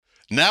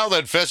Now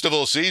that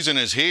festival season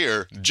is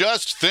here,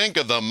 just think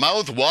of the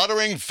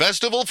mouth-watering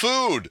festival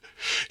food.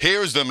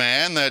 Here's the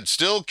man that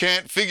still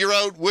can't figure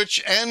out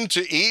which end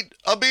to eat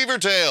a beaver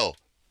tail.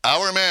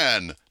 Our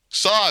man,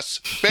 Sauce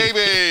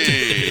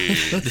Baby.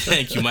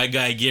 Thank you, my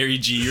guy Gary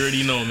G. You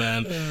already know,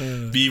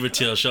 man. Beaver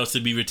Tails. Shouts to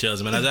Beaver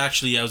Tails, man. I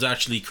was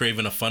actually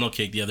craving a funnel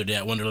cake the other day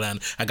at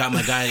Wonderland. I got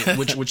my guy,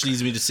 which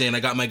leads me to saying I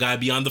got my guy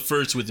Beyond the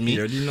First with me. You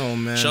already know,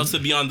 man. Shouts to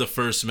Beyond the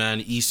First,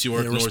 man. East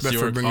York, North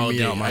York, bringing all me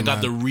day. out, I got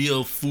man. the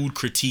real food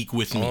critique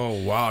with me. Oh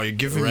wow, you're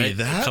giving me Right?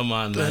 that? Come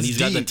on, man. That's He's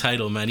got the deep.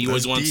 title, man. He That's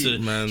always wants deep,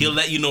 to. man. He'll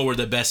let you know where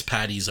the best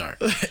patties are.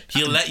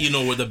 He'll let you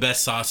know where the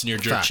best sauce in your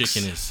jerk Facts.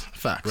 chicken is.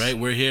 Facts. Right?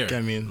 We're here.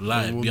 I mean,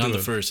 live, we'll Beyond do the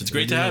it. First. It's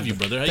great to We'll have do you, it.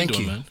 brother. How Thank you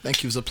doing, you. man?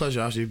 Thank you. It was a pleasure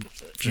actually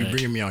for you Right.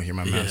 bringing me out here,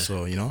 my man.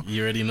 So, you know.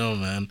 You already know,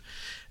 man.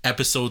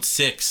 Episode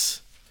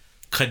 6,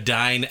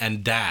 Kadine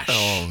and Dash.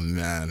 Oh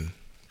man.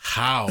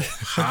 How,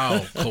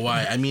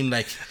 Kawhi? I mean,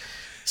 like,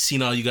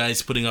 seeing all you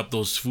guys putting up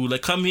those food,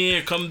 like, come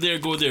here, come there,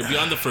 go there.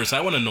 Beyond the First.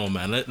 I want to know,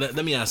 man.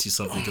 Let me ask you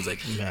something, because like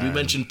man. we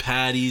mentioned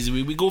patties.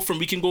 We can go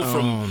from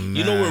Oh,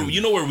 you know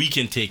man. where we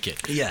can take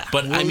it. Yeah.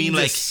 But I Well, mean,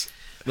 this-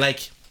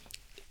 like.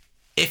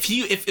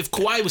 If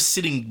Kawhi was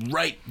sitting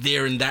right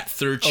there in that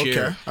third chair,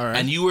 Okay, all right.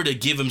 and you were to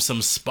give him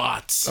some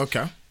spots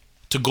Okay.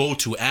 to go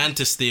to and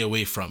to stay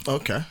away from,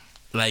 Okay.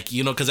 like,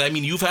 you know, because I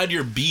mean, you've had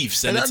your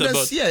beefs, and And it's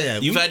that's- about yeah.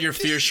 you've had your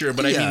fair share,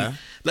 but I Yeah. mean,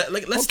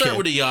 let's start Okay.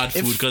 with the yard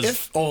food,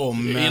 because oh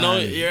man, you know,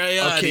 you're a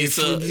yardie, okay,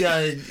 so- food,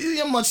 yeah,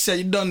 you must say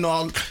you don't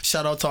know.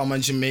 Shout out to all my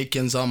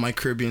Jamaicans, all my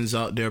Caribbeans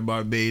out there,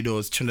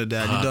 Barbados,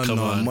 Trinidad. You don't come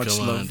know on, much come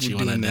love. on. We You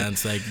wanna doing that.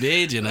 dance like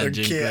beige and I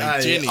drink Okay, like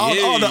aye. Ginny.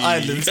 all the Hey.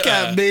 islands,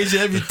 Camp Beige,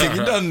 everything.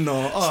 You don't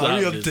know. Oh, Stop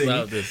real this, thing.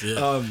 stop this,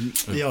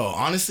 yeah. Yo,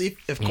 honestly,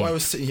 if Kawhi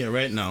was sitting here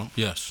right now,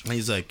 Yes. and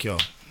he's like, yo.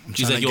 I'm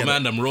He's trying like, to yo, get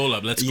man, a- them roll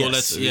up. Let's go.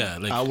 Yes,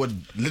 Like, I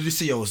would literally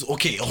say, yo,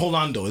 okay, hold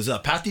on though. Is it a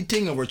patty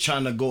thing or we're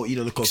trying to go eat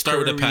a little start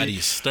with the curry?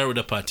 patties. Start with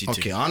the patty.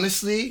 Okay, thing.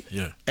 honestly,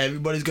 Yeah.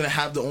 everybody's gonna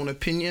have their own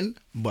opinion,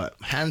 but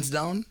hands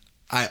down,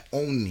 I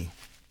only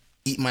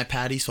eat my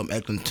patties from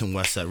Eglinton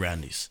West at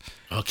Randy's.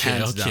 Okay,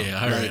 Hands okay,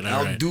 down. all right, Like, all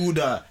I'll right. do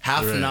the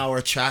half an Right. hour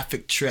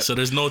traffic trip. So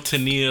there's no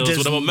Tennille's. There's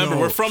What about? Remember,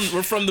 no-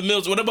 we're from the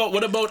Mills. What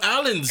about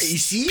Allen's? You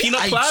see,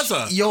 Peanut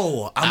Plaza.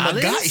 Yo, I'm Allen's?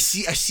 a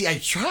guy. See, I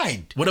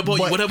tried. What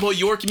about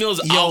York Mills?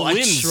 Yo, I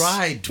Alwyn's?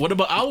 tried. What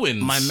about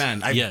Alwyn's? My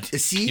man,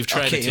 see, you've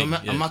tried okay, it. Too.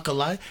 I'm not gonna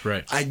lie.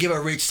 Right. I give a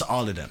rates to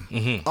all of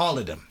them. All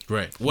of them.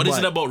 Right. What is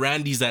But- it about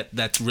Randy's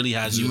that really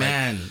has you? Like,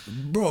 Man,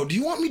 bro, do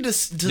you want me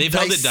to they've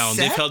held it down.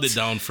 They've dissect held it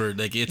down for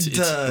like it's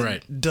the,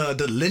 right.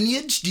 The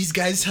lineage these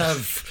guys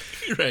have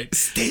Right.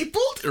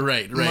 stapled?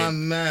 Right. My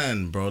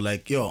man, bro.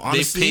 Like, yo, They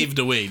honestly, paved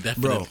the way,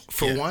 definitely. bro.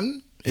 For Yeah.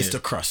 one, it's Yeah. the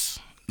crust.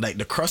 Like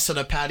the crust of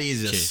the patty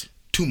is just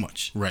too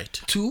much.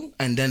 Right. Two,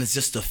 and then it's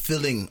just the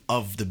filling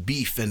of the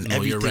beef and No,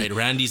 everything. you're right.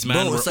 Randy's, man,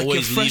 Bro, we're it's like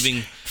always you're fresh-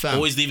 leaving Fam.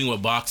 always leaving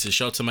with boxes.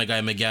 Shout out to my guy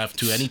McGaff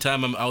too.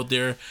 Anytime I'm out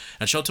there,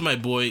 and shout out to my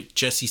boy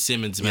Jesse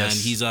Simmons, man.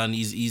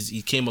 Yes.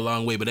 He came a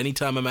long way. But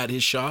anytime I'm at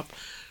his shop,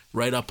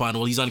 right up on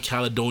he's on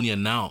Caledonia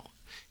now.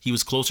 He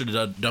was closer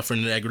to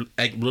Dufferin and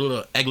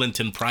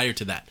Eglinton prior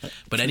to that.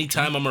 But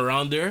anytime I'm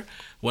around there,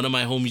 one of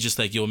my homies just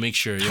like, yo, make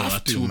sure, yo, Have a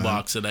to, 2 man.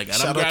 box. And like, and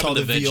Shout I'm out to all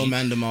grabbing the the VO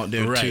veggie. mandem out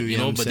there right, too, you you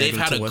know know, what but I'm they've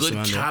saying? had a To good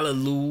West Amanda.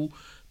 Callaloo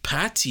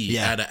patty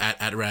Yeah.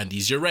 at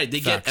Randy's. You're right.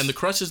 They get, Facts. and the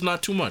crust is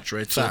not too much,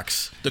 right? So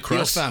Facts. the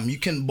crust. Yo, fam, you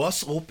can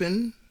bust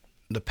open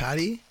the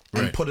patty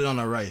and Right. put it on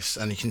a rice,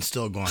 and it can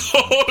still go on.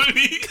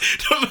 Holy,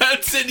 the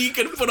man said you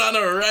can put on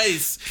a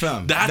rice.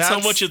 Fam, that's how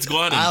much it's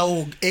gone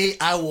in.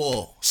 I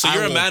will. So I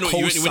you're a will man when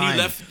you co-sign.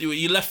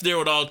 left there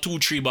with all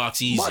 2-3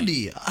 boxes easy.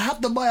 Buddy, I have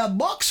to buy a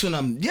box when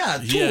I'm two Yeah,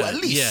 at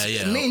least.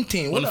 yeah. Main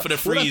thing. One What for the a-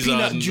 what a freeze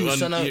peanut on-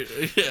 juice on- and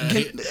yeah.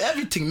 get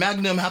everything.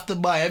 Magnum have to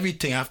buy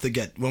everything. I have to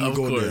get when we Of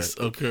go course,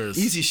 there. of course.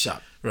 Easy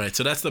shop. Right,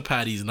 so that's the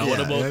patties. Now Yeah, what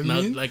about you know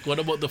what I mean? what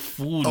about the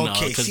food now?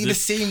 Okay, 'Cause see the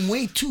same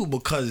way too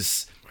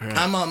because Right.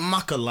 I'm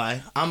not gonna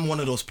lie. I'm one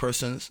of those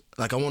persons.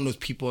 Like I'm one of those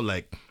people.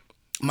 Like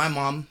my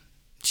mom,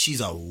 she's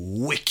a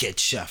wicked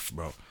chef,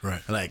 bro. Right.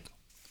 Like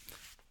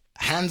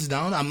hands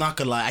down, I'm not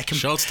gonna lie. I can.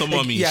 Shouts to like,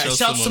 mommy. Yeah,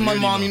 shouts to my You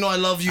mom. You know I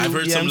love you. I've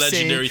heard yeah, some I'm saying?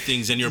 legendary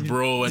things, and your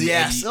bro and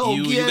Yes. and Oh,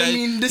 you, yeah. you guys, I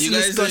mean, this you is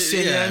guys, discussion.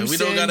 yeah, Yeah, I'm we don't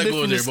saying gotta go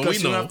different there, but we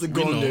discussion. know. We have to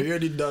go we know. there. You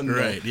already done that.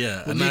 Right,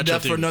 yeah. We'll A leave natural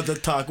that for thing. another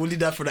talk. We'll leave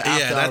that for the after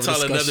Yeah, that's hour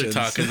all another discussions.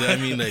 talk. 'Cause I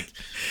mean, like,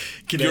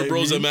 You know your what I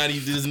bro's a mean? man. He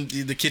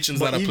doesn't. The kitchen's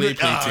But not a even- play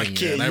thing.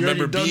 okay, And I you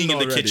remember already done being in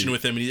the already. kitchen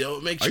with him, and he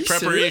make Are you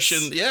preparation.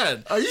 serious? Yeah,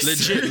 Are you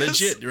serious?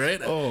 legit,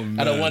 right? Oh,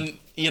 At a man. one,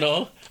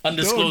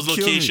 undisclosed Don't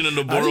kill location me. in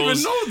the I didn't even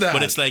boroughs. know that.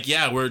 But it's like,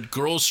 yeah, we're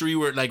grocery.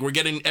 We're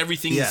getting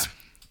everything's Yeah.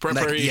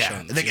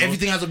 preparation. Like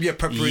everything has to be a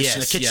preparation.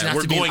 Yes, the kitchen yeah. has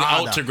We're to be going in out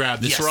order. to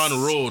grab this. Yes. We're on the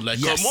road. Like,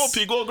 Yes. come on,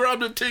 P, go grab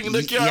the thing in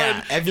the car.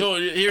 Yeah, Yo,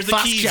 here's the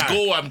fast keys. car.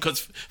 Go,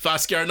 because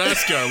fast car,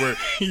 nice car. Where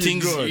You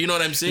things, good. you know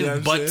what I'm saying? You know what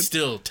I'm But saying?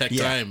 still, tech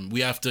Yeah. time.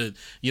 We have to,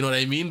 you know what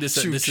I mean? This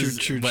True, is,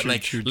 true, but true,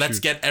 like, true, let's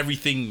true. get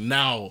everything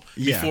now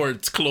Yeah. before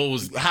it's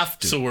closed. Have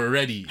to. So we're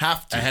ready.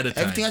 Have to. ahead of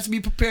time. Everything has to be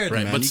prepared,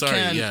 right. man. But You sorry,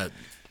 can't- yeah.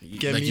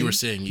 Get Like me? you were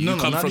saying, you No,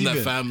 come not from that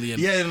even. family. And,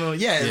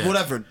 yeah,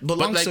 whatever. But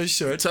long like, story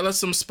short, tell us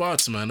some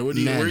spots, man. Where are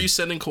Man. you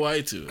sending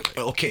Kawhi to?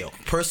 okay,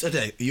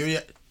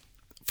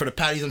 For the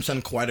patties, I'm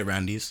sending Kawhi to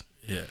Randy's.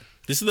 Yeah.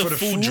 This is the For the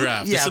food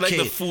draft. yeah, this is okay.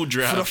 like the food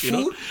draft. For the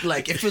food,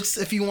 like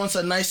if he wants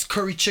a nice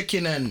curry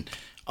chicken and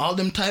all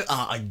them type,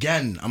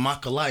 again, I'm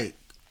not gonna lie,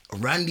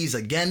 Randy's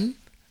again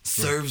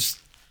serves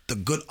the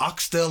good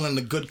oxtail and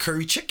the good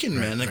curry chicken,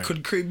 man, and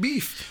good curry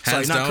beef.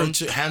 Hands down.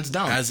 Hands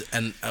down.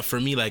 For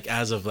me, like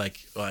as of like,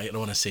 well, I don't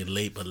want to say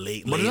late, but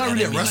late. But it's not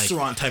really a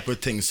restaurant type of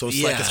thing, so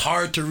it's like it's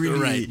hard to really.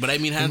 Right, but I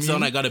mean, hands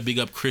down, I got to big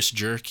up Chris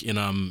Jerk in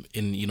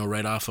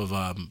right off of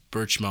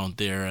Birchmount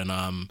there,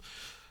 and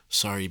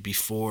sorry,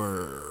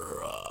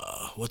 before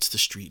what's the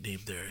street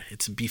name there?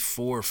 It's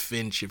before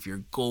Finch. If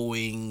you're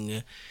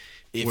going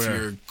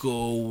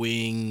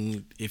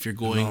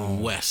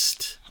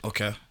west.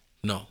 Okay.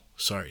 No,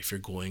 sorry. If you're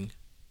going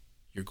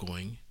This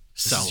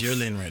south. is your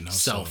lane right now.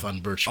 South so.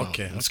 on Birchmount,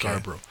 in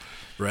Scarborough,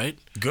 right?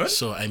 Good.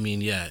 So I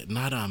mean, yeah,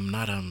 not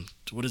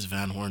what does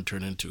Van Horn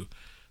turn into?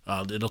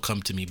 It'll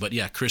come to me, but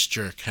yeah, Chris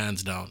Jerk,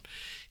 hands down.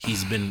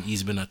 He's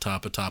been a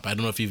top. I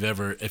don't know if you've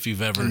ever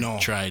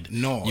tried.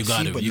 No, you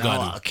got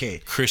to.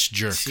 Okay, Chris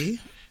Jerk. See?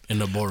 In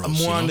the boroughs. I'm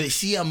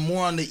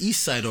more on the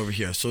east side over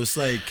here, so it's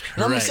like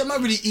Right. I'm not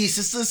really east.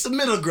 It's the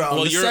middle ground,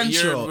 Well, the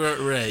central. you're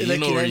right. Like, you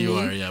know where you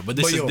I mean? are, yeah. But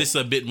this is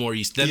a bit more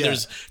east. Then Yeah.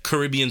 there's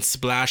Caribbean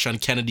Splash on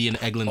Kennedy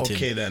and Eglinton.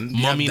 Okay, then.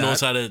 You Mommy have knows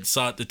that. how to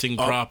sort the thing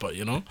proper,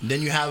 you know.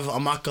 Then you have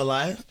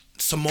Amakalai.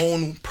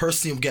 Simone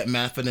personally will get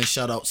mad for then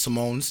shout out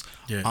Simone's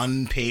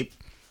on Pape.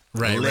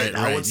 Right.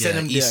 I would send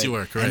them East there,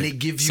 York, right? and they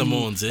give you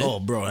Simone's,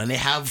 bro, and they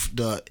have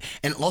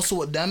and also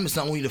with them, it's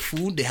not only the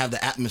food, they have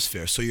the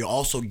atmosphere. So you're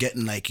also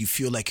getting like you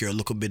feel like you're a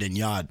little bit in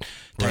yard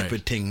type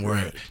of thing,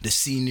 where the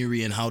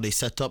scenery and how they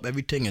set up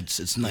everything,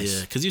 it's nice.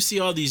 Yeah, because you see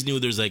all these new.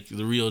 There's like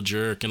the Real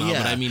Jerk and all.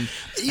 Yeah. But I mean,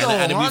 Yo,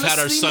 and we've had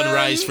our honestly,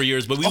 Sunrise man. for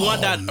years, but we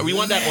want that. We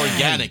want that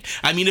organic.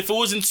 I mean, if it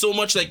wasn't so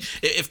much like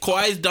if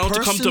Kawhi's down to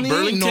come to Personally,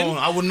 Burlington, no,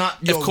 I would not.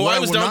 If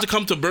Kawhi was down to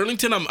come to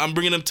Burlington, I'm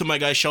bringing him to my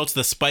guy. Shouts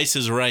the Spice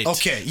is Right.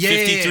 Okay,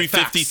 yeah,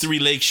 5353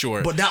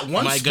 Lakeshore. But that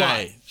one my spot,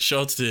 guy.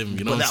 Shouts to him.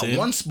 You know but what I'm saying? that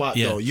one spot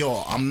though,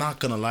 yo, I'm not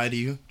gonna lie to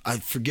you.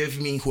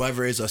 Forgive me,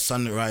 whoever is a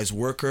Sunrise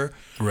worker.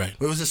 Right.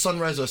 Wait, was it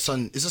Sunrise or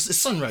Sun? It's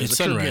Sunrise. It's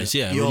the Caribbean. Sunrise,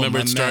 yeah. Yo, Remember,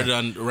 my it started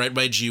man. on right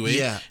by G-Way,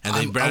 Yeah, and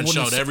they branched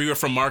out everywhere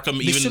from Markham,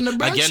 They shouldn't even have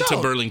branched again to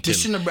out. Burlington. They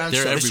shouldn't have branched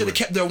They're out. They everywhere. should have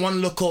kept their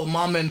one local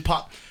mom and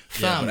pop.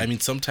 Yeah, Fam. but I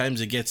mean,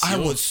 sometimes it gets. I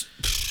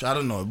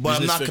don't know, but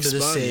I'm Business not gonna to just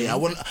expand, say. you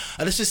know?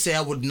 Let's just say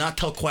I would not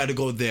tell Kawhi to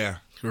go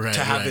there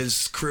to have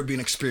his Caribbean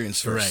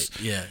experience first.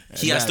 Right, yeah.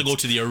 He has to go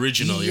to the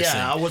original, you're saying.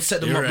 Yeah, I would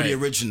set them up with the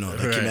original.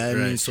 Like, you know what I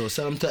mean? So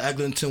send them to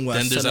Eglinton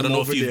West. Then there's, I don't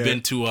know if you've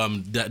been to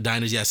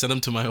diners. Yeah, send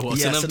them to my wall.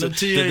 Yeah, send them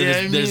to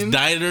you, there's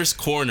Diners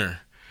Corner.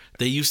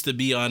 They used to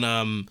be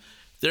on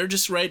they're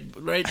just right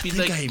I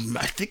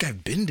think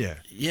I've been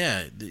there.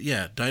 Yeah,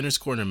 Diners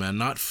Corner, man.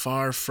 Not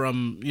far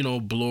from,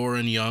 Bloor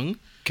and Young.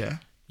 Okay.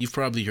 You've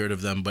probably heard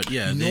of them, but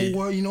yeah,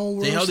 you know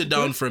where they held it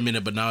down good? for a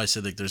minute, but now I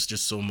said like there's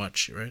just so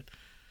much, right?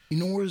 You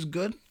know where's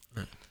good?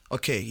 Right.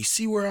 Okay, you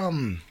see where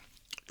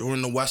we're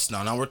in the West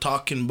now. Now we're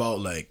talking about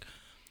like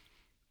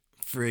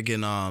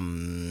friggin'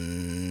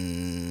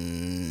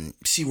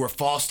 see where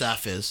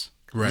Falstaff is.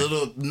 Right.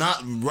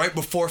 Not right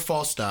before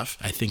Falstaff.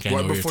 I think I know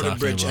right what before you're the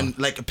bridge. talking And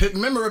like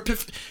remember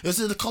is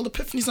it called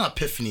Epiphany's? Not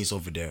Epiphany's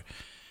over there.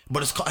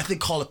 But it's I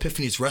think called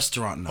Epiphany's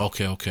Restaurant now.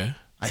 Okay.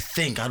 I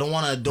think.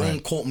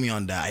 Don't quote me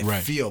on that. I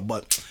feel,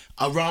 but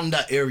around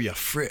that area,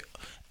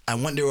 I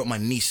went there with my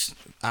niece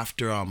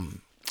after a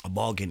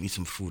ball game, eat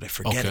some food. I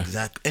forget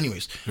exactly.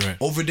 Anyways,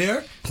 over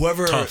there,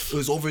 whoever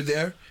was over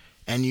there,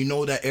 and you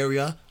know that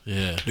area,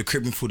 the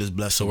Caribbean food is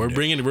blessed. So we're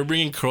bringing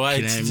Kawhi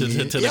to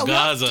the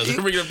Gaza.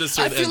 We're bringing up this.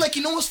 I feel like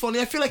what's funny.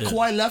 I feel like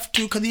Kawhi left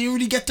too because he didn't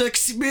really get to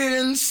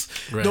experience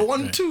the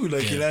one too.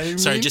 Like you know what I mean?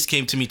 Sorry, it just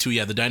came to me too.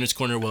 Yeah, the Diners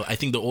Corner. Well, I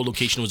think the old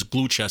location was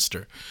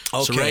Gloucester.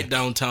 Okay. So right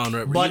downtown.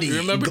 Right, Buddy, you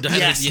remember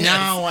Diners? Yes,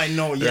 now I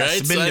know. Yes, right?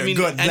 been So, there. I mean,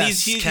 Good. And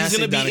he's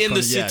gonna be in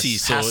the city,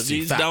 so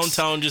he's facts.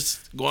 downtown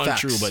just going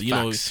through. But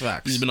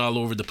he's been all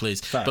over the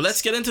place. Facts. But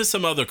let's get into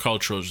some other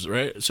cultures,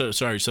 right?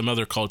 Some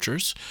other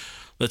cultures.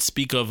 Let's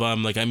speak of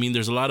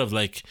there's a lot of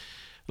like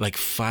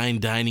fine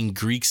dining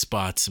Greek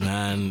spots,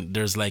 man.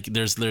 There's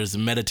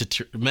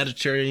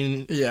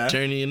Mediterranean. Yeah.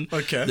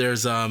 Okay.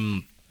 There's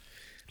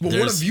But what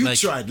have you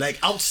tried? Like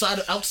outside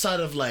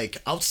of like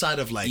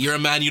you're a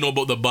man, you know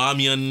about the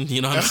Bamiyan,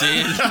 you know what I'm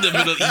saying? The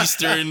Middle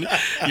Eastern,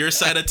 your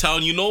side of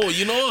town, you know what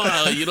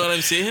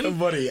I'm saying?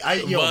 Buddy,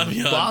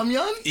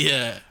 Bamiyan?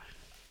 Yeah.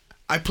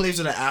 I plays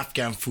with the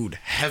Afghan food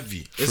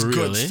heavy. It's For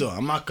good real, eh? still.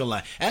 I'm not gonna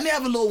lie. And they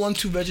have a little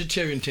 1-2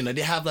 vegetarian thing. Like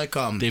they have like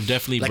They've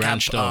definitely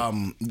branched out.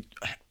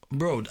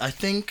 Bro, I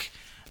think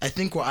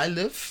where I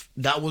live,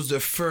 that was their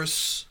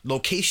first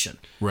location.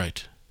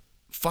 Right.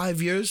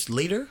 5 years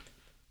later,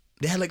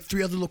 they had like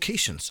 3 other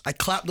locations. I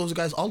clap those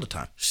guys all the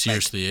time.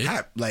 Seriously,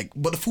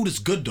 but the food is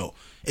good though.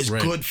 It's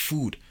Right. good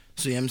food.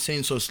 So you know what I'm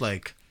saying? So it's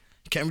like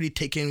you can't really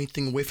take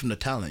anything away from the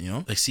talent, you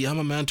know? Like, see, I'm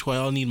a man too. I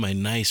all need my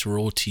nice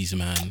rotis,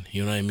 man.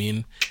 You know what I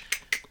mean?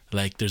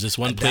 Like, there's this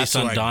one place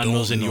on Don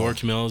Mills and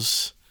York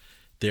Mills.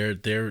 They're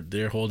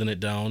holding it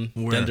down.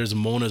 Where? Then there's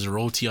Mona's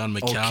Roti on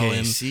McAllen.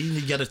 Okay, see,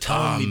 you gotta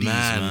tell me these,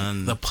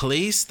 man. The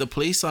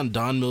place on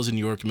Don Mills and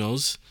York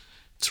Mills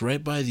It's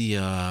right by the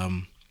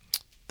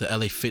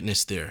LA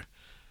Fitness there.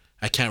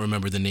 I can't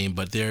remember the name,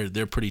 but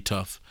they're pretty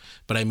tough.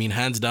 But I mean,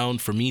 hands down,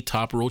 for me,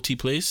 top roti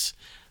place,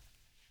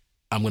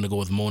 I'm going to go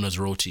with Mona's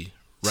Roti,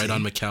 right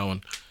on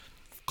McCowan,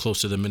 close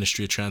to the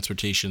Ministry of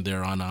Transportation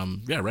there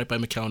on, right by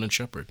McCowan and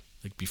Shepherd,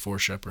 like before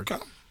Shepherd.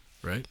 Okay.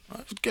 Right?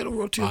 I'll get a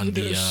roti on over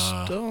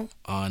the, there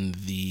on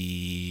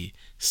the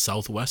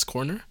southwest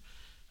corner.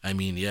 I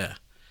mean, yeah.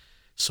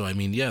 So, I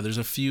mean, yeah, there's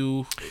a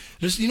few.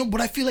 There's,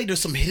 but I feel like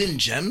there's some hidden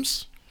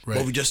gems. Right.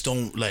 But we just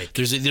don't like.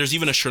 There's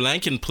even a Sri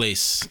Lankan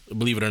place,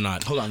 believe it or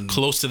not. Hold on.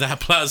 Close to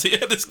that plaza.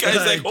 Yeah, this guy's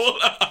like, hold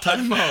on.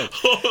 Time out.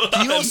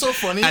 You know what's so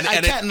funny?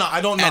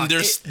 I don't know. And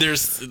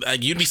there's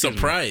you'd be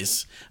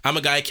surprised. I'm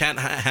a guy I can't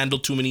handle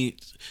too many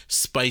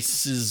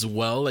spices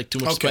well, like too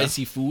much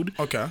spicy food.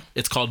 Okay.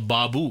 It's called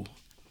Babu.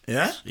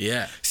 Yeah?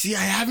 Yeah. See, I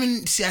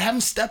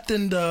haven't stepped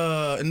into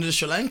the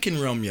Sri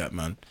Lankan realm yet,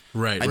 man.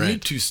 Right, I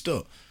need to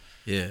still.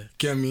 Yeah.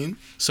 Get what I mean?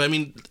 So, I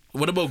mean,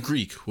 what about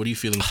Greek? What are you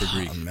feeling for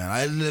Greek? Man,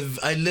 I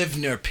live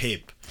near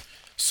Pape.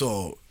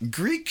 So,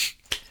 Greek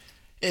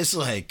is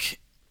like,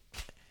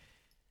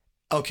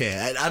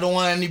 okay, I don't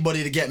want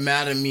anybody to get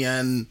mad at me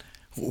and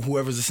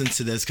whoever's listening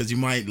to this, because you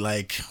might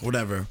like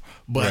whatever.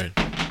 But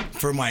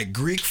for my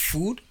Greek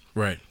food,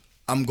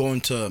 I'm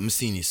going to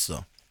Massini's,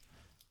 so.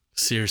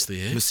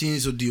 Seriously, eh?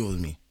 Massini's will deal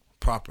with me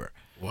proper.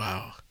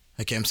 Wow.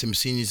 Okay, I'm saying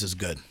Massini's is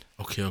good.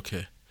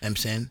 Okay. I'm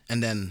saying,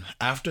 and then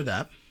after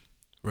that,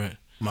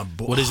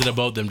 what is it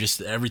about them? Just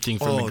everything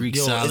from the Greek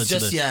salad. It's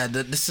just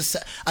this is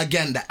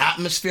again the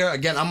atmosphere.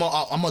 Again, I'm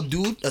a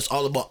dude that's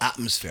all about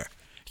atmosphere.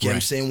 You know what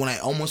I'm saying?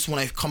 When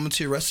I come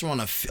into your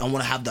restaurant, I want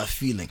to have that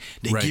feeling.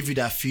 They give you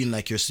that feeling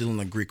like you're still in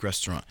a Greek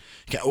restaurant.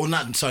 Okay,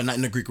 not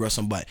in a Greek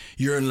restaurant, but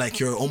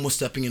you're almost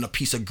stepping in a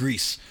piece of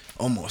Greece.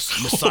 Almost.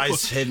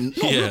 Besides hidden.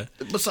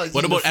 Besides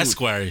what about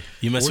Esquire?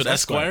 You mess with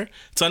Esquire?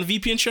 It's on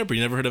VP and Shepherd.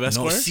 You never heard of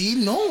Esquire?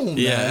 No, man.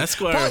 Yeah,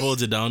 Esquire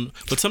holds it down.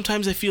 But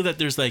sometimes I feel that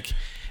there's like,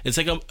 it's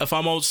like if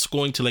I'm always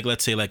going to like,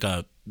 let's say like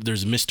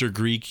there's Mr.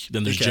 Greek,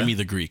 then there's Jimmy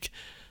the Greek.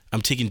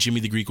 I'm taking Jimmy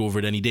the Greek over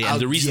it any day. And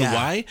the reason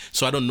why,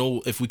 so I don't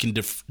know if we can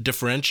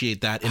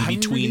differentiate that in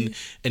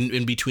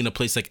between a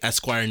place like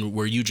Esquire and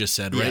where you just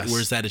said, right?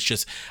 Whereas that it's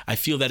just, I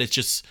feel that it's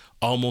just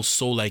almost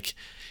so like,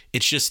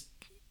 it's just,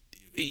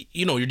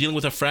 you're dealing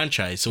with a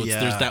franchise, so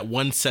there's that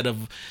one set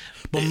of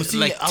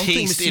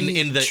taste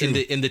in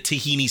the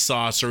tahini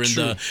sauce or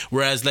in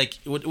whereas like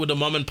with the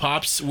mom and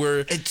pops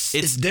where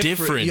it's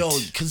different. Yo,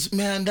 because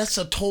man, that's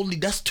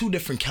two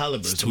different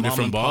calibers. It's two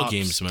different ball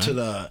games,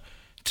 man.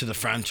 To the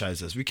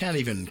franchises, we can't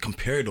even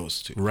compare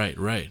those two. Right.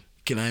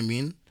 You know what I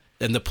mean?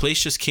 And the place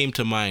just came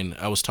to mind.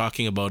 I was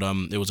talking about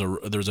there was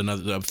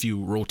a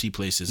few roti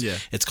places. Yeah.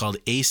 It's called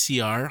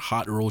ACR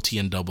Hot Roti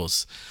and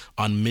Doubles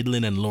on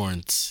Midland and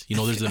Lawrence.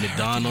 There's the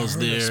McDonald's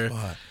there.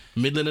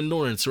 Midland and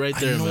Lawrence, right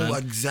there, man. I know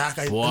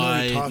exactly.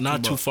 Boy,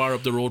 not too far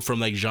up the road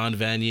from like Jean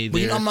Vanier.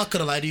 There. But I'm not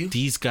gonna lie to you.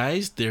 These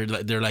guys, they're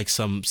like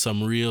some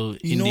real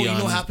Indian. You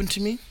know what happened to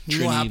me?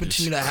 You know what happened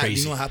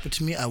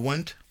to me?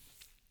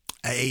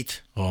 I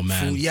ate. Oh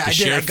man! Food. Yeah, I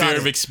did. I got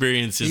of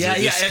experiences. Yeah.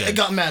 I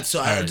got mad. So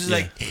I was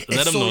like,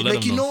 let them know.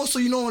 Let them know. So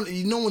you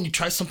know when you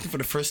try something for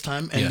the first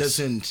time and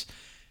doesn't.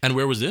 And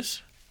where was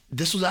this?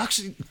 This was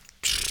actually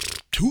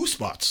 2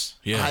 spots.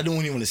 Yeah. I don't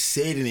even want to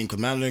say the name because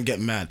man, I don't get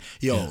mad.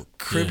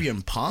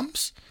 Caribbean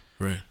Palms.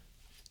 Right.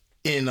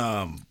 In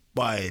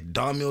by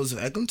Don Mills of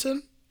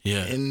Eglinton.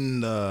 Yeah.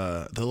 In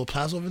the little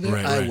plaza over there.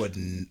 I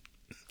wouldn't.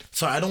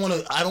 Sorry, I don't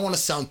want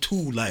to sound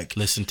too like.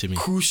 Listen to me.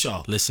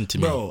 Crucial. Listen to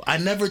me, bro. I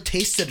never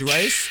tasted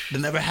rice. I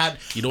never had.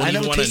 You don't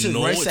even want to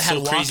know. It's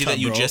so crazy that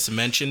you just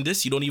mentioned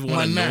this. You don't even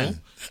want to know.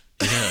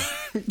 Yeah.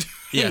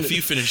 Yeah, if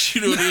you finish,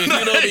 you don't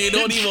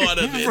even want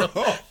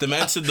to. The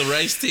man said the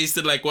rice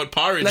tasted like what?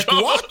 Porridge. Like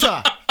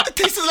water. It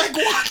tasted like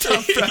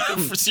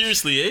water.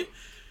 Seriously, eh?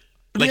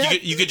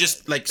 Like you could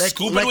just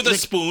scoop it with a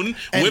spoon,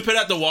 whip it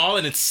at the wall,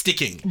 and it's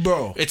sticking.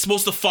 Bro, it's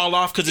supposed to fall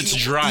off because it's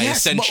dry,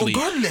 essentially.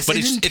 But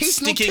it's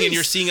sticking, and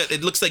you're seeing it.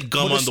 It looks like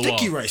gum on the wall.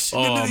 Sticky rice.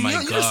 Oh my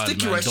god,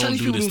 man! Don't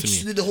do this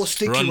to me. The whole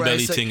sticky Run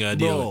rice, belly thing,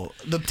 bro.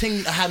 The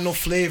thing had no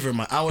flavor,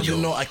 man.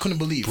 I couldn't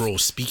believe. Bro,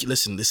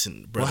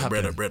 listen,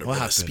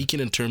 brother.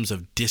 Speaking in terms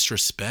of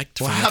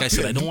disrespect, like I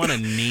said, I don't want to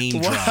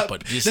name drop,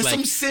 but just that's what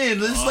I'm saying.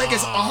 This is like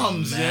his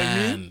arms,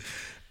 man.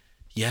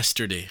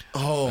 Yesterday,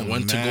 I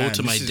went to go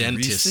to my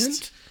dentist.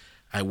 Recent?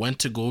 I went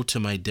to go to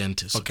my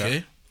dentist.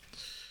 Okay.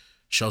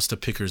 Shouts to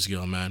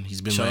Pickersgill, man.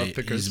 He's been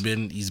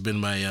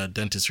my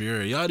dentist for a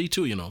year. Yachty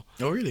too,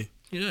 Oh really?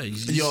 Yeah.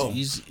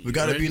 We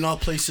gotta be in all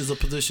places of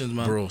positions,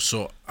 man. Bro,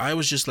 so I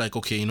was just like,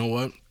 okay, you know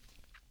what?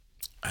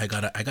 I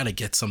gotta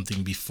get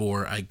something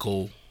before I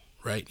go,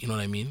 right? You know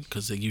what I mean?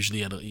 Because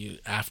usually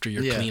after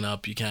your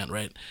cleanup, you can't,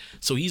 right?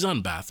 So he's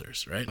on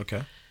Bathurst, right?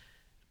 Okay.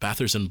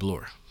 Bathurst and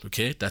Bloor.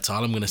 Okay, that's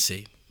all I'm gonna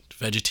say.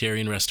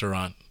 Vegetarian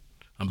restaurant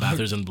on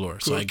Bathurst and Bloor.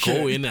 So I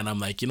go in and I'm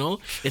like,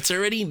 it's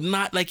already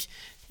not like,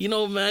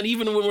 man,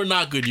 even when we're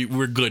not good,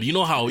 we're good. You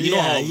know how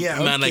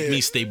man like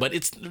me stay. But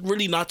it's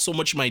really not so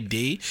much my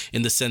day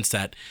in the sense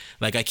that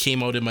like I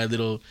came out in my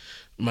little,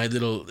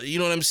 you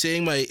know what I'm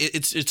saying?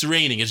 It's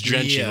raining, it's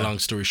drenching, long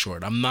story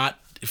short. I'm not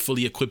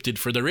fully equipped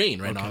for the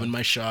rain right now. I'm in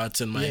my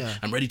shorts and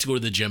I'm ready to go to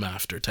the gym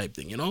after type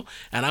thing, you know.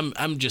 And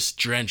I'm just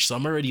drenched, so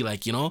I'm already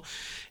like, you know,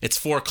 it's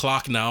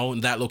 4:00 now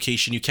in that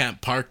location. You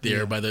can't park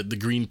there by the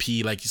green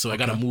pea, like, so I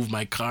gotta move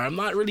my car. I'm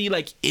not really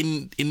like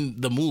in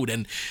the mood,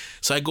 and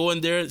so I go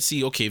in there,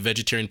 see, okay,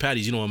 vegetarian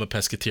patties. You know, I'm a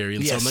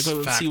pescatarian, so I'm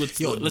like, let's see what's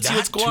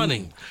going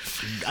on.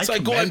 So I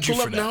go and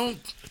pull up now.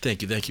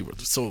 Thank you,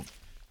 brother. So,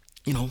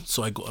 you know,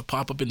 so I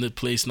pop up in the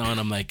place now, and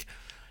I'm like,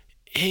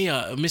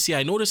 hey, Missy,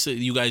 I noticed that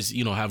you guys,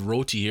 you know, have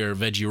roti here,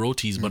 veggie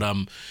rotis, but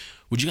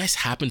would you guys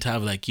happen to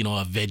have, like, you know,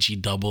 a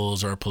veggie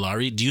doubles or a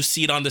Polari? Do you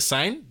see it on the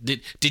sign?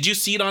 Did you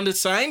see it on the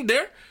sign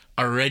there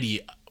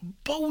already?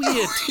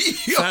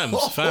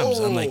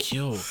 Fams. I'm like,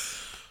 yo.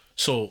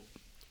 So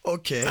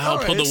okay, I'll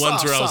put the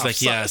ones where I was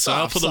like, yeah. So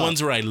I'll put the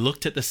ones where I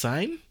looked at the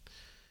sign,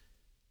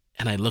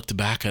 and I looked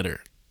back at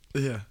her.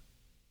 Yeah.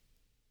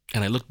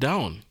 And I looked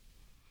down.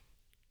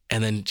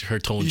 And then her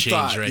tone changed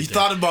right there. You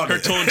thought about her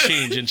tone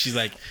changed, and she's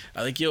like,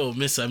 yo,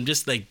 miss, I'm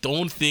just like,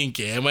 don't think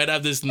it. I might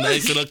have this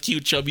nice little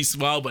cute chubby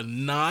smile, but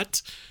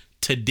not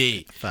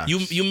today. Facts.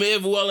 You may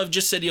have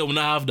just said, yo, I'm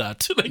not have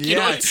that. Like,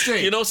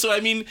 you know, so I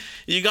mean,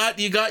 you got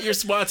your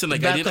spots, and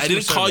like I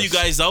didn't call you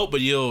guys out,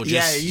 but yo,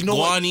 just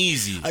go on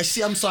easy. I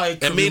see. I'm sorry.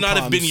 It may not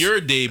have been your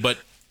day, but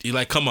you're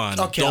like, come on.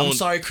 Okay, I'm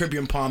sorry,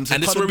 Caribbean Palms.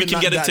 And this is where we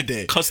can get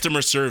into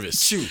customer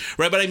service. True.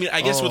 Right, but I mean,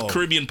 I guess with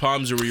Caribbean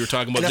Palms, where you were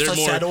talking about, they're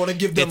more... I don't want to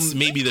give them... It's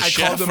maybe the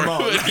chef. Them you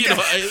know,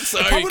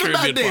 sorry, Caribbean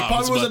Palms.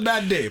 Probably was a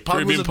bad day.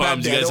 Caribbean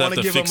Palms, you guys have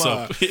to fix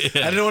up. I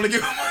didn't want to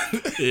give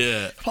them...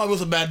 Yeah. Probably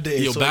was a bad day.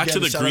 Yo, back to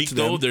the Greek,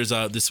 though, there's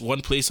this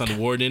one place on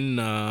Warden,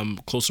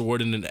 close to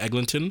Warden in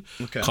Eglinton,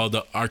 called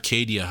the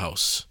Arcadia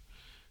House.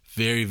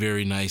 Very,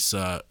 very nice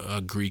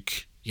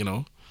Greek, you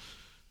know,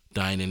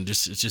 dining.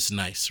 It's just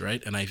nice,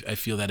 right? And I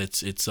feel that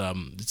it's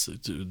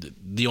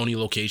the only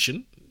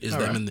location is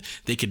them, and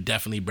they could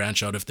definitely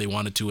branch out if they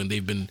wanted to, and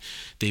they've been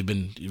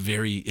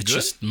very. It's good?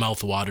 Just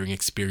mouth-watering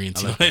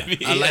experience. I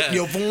like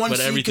yo, from one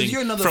because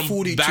you're another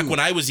foodie back too. when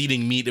I was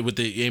eating meat with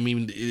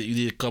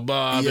the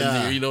kebab,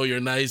 and you know,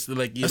 you're nice,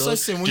 like, you know,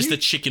 just the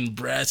chicken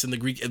breast and the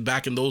Greek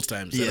back in those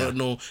times. I don't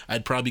know.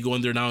 I'd probably go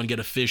in there now and get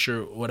a fish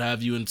or what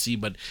have you and see,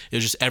 but it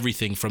was just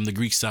everything from the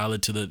Greek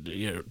salad to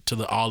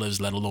the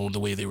olives, let alone the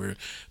way they were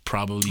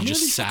probably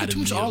just sat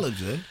in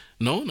olives, eh?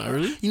 No, not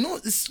really. You know,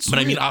 but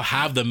I mean, I'll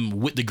have them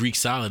with the Greek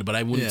salad, but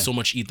I wouldn't so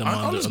much eat them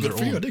on their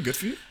own. Are they good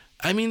for you?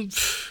 I mean,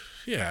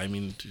 yeah, I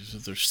mean,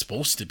 they're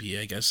supposed to be,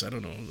 I guess. I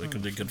don't know. Like,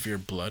 they're good for your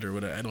blood or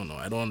whatever. I don't know.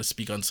 I don't want to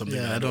speak on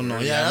something. Yeah, I don't know.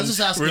 Yeah, I was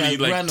just asking. Really,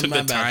 like, took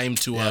the time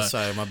to,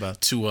 sorry, my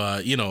bad.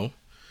 To, you know,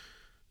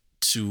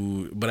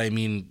 but I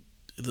mean,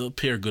 they'll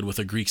pair good with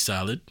a Greek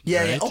salad.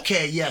 Yeah, right? yeah.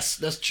 Okay, yes,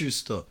 that's true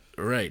still.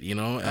 Right, you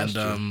know, that's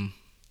and, true.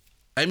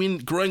 I mean,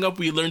 growing up,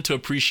 we learned to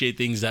appreciate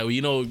things that we,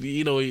 you know,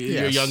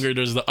 you're younger.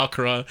 There's the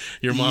okra.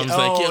 Your mom's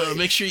like, yo,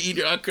 make sure you eat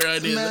your okra.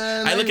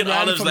 Man, I look at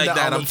olives like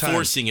that. I'm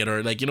forcing it,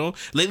 or like, you know,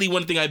 lately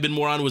one thing I've been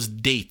more on was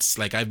dates.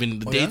 Like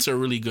dates are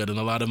really good, and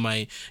a lot of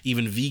my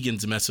even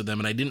vegans mess with them,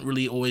 and I didn't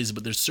really always,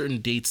 but there's certain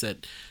dates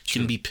that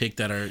can be picked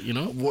that are, you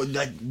know. Well,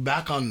 like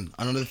back on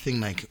another thing,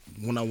 like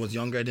when I was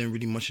younger, I didn't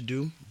really much to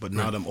do, but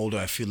now that I'm older,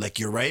 I feel like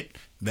you're right.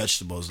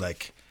 Vegetables,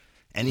 like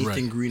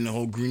anything green, the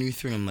whole greenery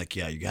thing. I'm like,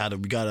 yeah, we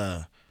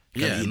gotta.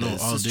 Yeah, no,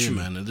 all day,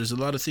 man. And there's a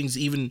lot of things,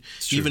 even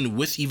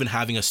with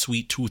having a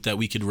sweet tooth that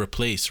we could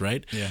replace,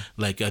 right? Yeah.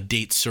 Like a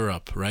date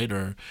syrup, right?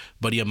 Or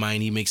buddy of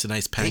mine, he makes a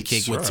nice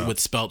pancake with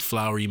spelt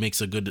flour. He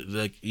makes a good,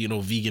 like, you know,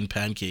 vegan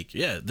pancake.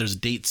 Yeah, there's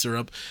date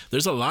syrup.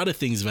 There's a lot of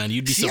things, man.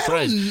 You'd be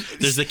surprised.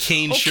 There's the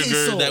cane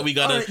sugar that we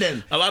got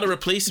a lot of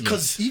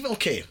replacements.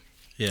 Because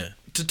yeah.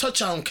 To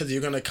touch on, because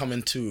you're gonna come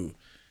into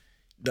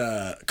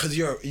because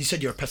you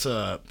said you're a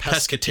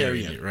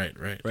pescatarian,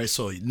 right.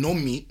 So no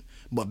meat.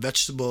 But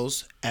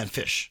vegetables and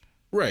fish.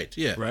 Right,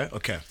 yeah. Right,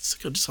 okay. It's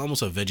just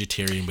almost a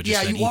vegetarian, but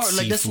just you are. Seafood,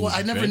 like, that's what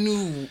I never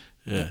knew.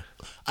 Yeah.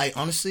 I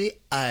honestly,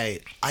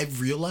 I've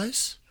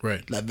realized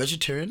that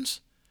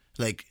vegetarians,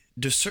 like,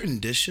 there's certain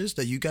dishes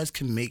that you guys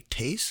can make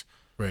taste.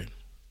 Right.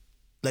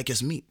 Like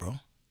it's meat, bro.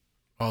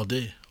 All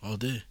day.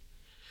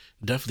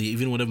 Definitely.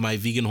 Even one of my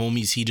vegan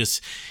homies, he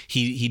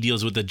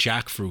deals with the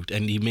jackfruit,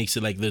 and he makes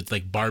it like there's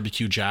like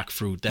barbecue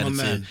jackfruit. That's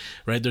it,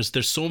 right?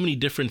 There's so many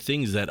different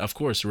things that, of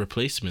course,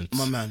 replacements.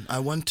 My man, I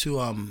went to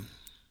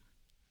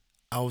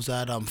I was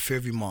at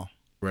Fairview Mall.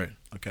 Right.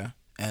 Okay.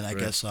 And I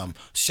guess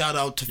shout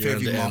out to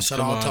Fairview Mall.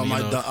 Shout out to my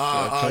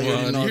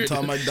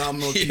to my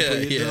Domino people.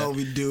 You know what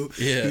we do.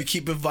 Yeah. We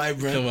keep it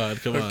vibrant.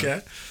 Come on.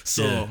 Okay.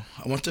 So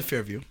I went to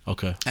Fairview.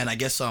 Okay. And I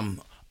guess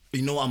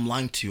you know I'm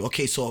lying to you.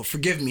 Okay, so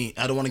forgive me.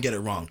 I don't want to get it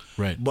wrong.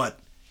 Right. But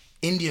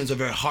Indians are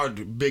very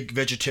big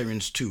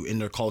vegetarians too in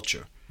their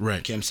culture. Right.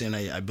 Okay, I'm saying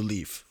I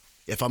believe.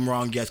 If I'm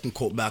wrong, you guys can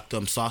quote back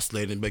to Sauce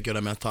later and be like,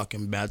 I'm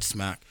talking bad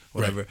smack,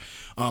 whatever.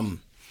 Right.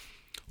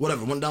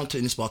 Whatever. Went down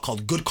to this spot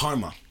called Good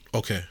Karma.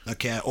 Okay.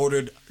 Okay, I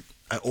ordered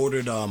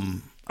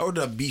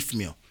a beef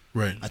meal.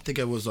 Right. I think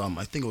it was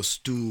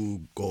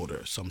stew goat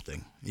or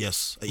something.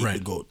 Yes, I eat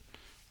the goat.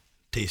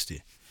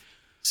 Tasty.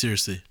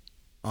 Seriously.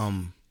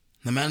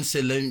 The man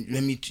said,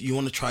 "Let me. You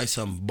want to try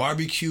some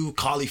barbecue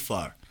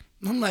cauliflower?"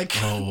 I'm like,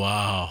 oh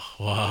wow.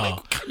 Like,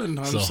 what kind of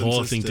nonsense it's a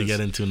whole is thing to this? get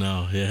into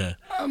now. Yeah.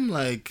 I'm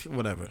like,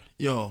 whatever.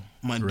 Yo,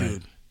 my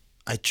dude,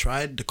 I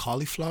tried the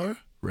cauliflower.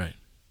 Right.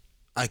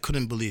 I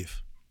couldn't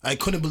believe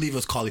it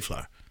was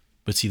cauliflower.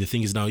 But see, the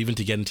thing is now, even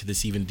to get into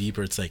this even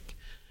deeper, it's like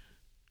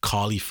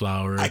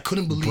cauliflower, I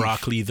couldn't believe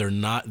broccoli. They're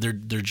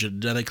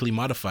genetically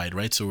modified,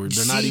 right? So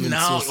they're not even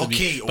now, supposed to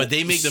be. But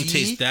they make them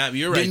taste that.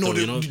 You're right, though.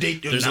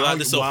 There's a lot.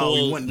 This is a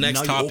whole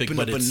next topic,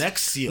 but it's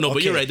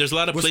but you're right. There's a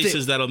lot of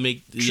places that'll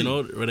make. You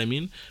know what I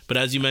mean? But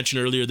as you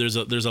mentioned earlier, there's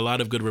a lot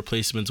of good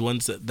replacements.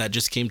 Ones that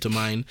just came to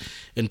mind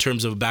in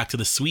terms of back to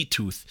the sweet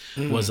tooth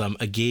was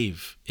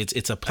agave.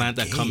 It's a plant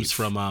that comes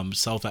from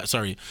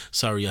southern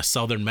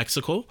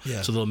Mexico.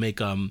 Yeah. So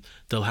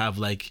they'll have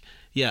like.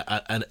 Yeah,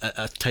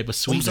 a type of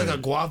sweetener.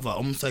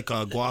 Almost like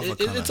a guava.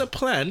 It's a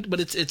plant, but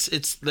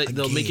it's like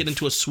they'll make it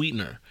into a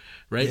sweetener,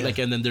 right? Yeah. Like,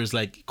 and then there's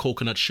like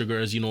coconut sugar,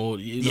 as you know.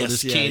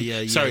 Yes, there's cane.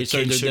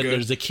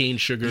 There's the cane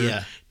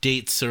sugar,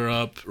 date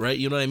syrup, right?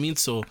 You know what I mean?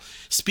 So,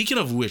 speaking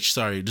of which,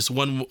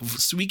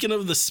 speaking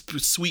of the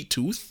sweet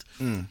tooth.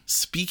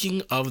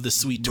 Speaking of the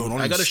sweet tooth,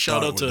 I got a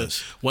shout out to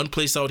one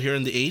place out here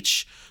in the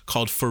H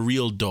called For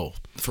Real Dough.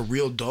 For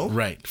Real Dough?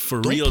 Right.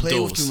 For Real Dough. Don't play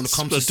with me when it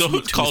comes to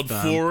sweet tooth, called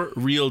For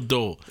Real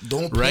Dough.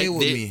 Don't play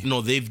with me.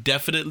 No, they've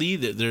definitely,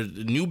 they're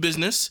new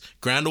business,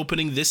 grand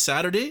opening this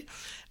Saturday,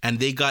 and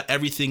they got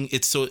everything.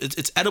 It's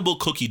edible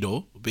cookie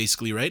dough,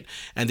 basically, right?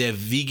 And they have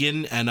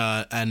vegan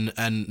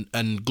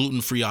and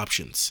gluten-free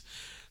options.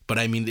 But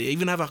I mean, they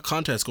even have a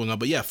contest going on.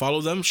 But yeah, follow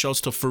them.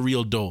 Shouts to For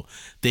Real Dough.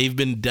 They've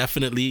been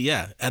definitely,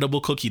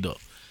 edible cookie dough,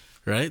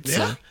 right? Yeah.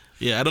 So,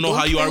 yeah, I don't know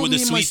how you are with the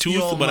sweet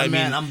tooth, but I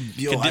mean,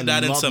 you did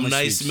that in some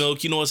nice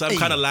milk. You know, I'm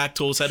kind of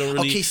lactose. I don't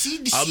really. Okay, see,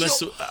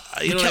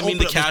 you know what I mean?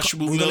 The cashew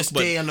milk. We're gonna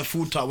stay on the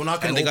food talk. We're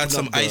not gonna. And they got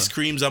some ice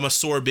creams. I'm a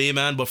sorbet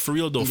man, but for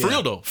real though,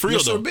 You're a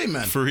sorbet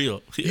man. For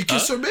real. You can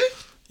sorbet?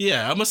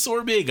 Yeah, I'm a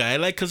sorbet guy.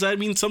 Because I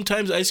mean,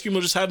 sometimes ice cream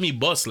will just have me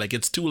bust. Like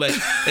it's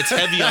it's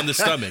heavy on the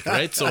stomach,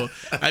 right? So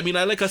I mean,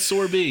 I like a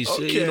sorbet.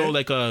 Okay. You know,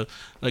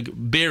 like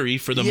berry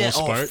for the most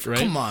part, right?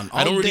 Come on,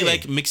 I don't really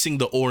like mixing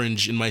the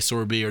orange in my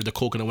sorbet or the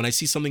coconut. When I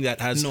see something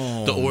that has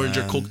the orange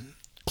or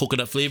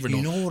coconut flavor, no.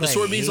 You know what the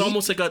sorbet is hate?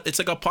 almost like a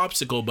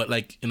popsicle, but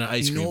like in an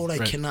ice cream. You know what I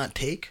cannot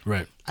take?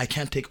 Right. I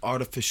can't take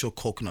artificial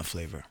coconut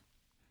flavor.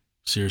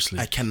 Seriously,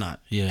 I cannot.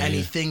 Yeah,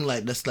 anything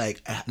like that's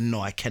like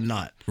no, I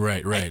cannot.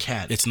 Right. I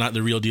can't. It's not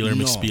the real deal or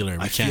McSpealer.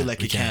 I feel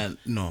like it can't.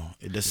 No,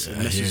 it just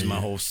messes my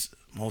whole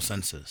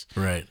senses.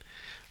 Right.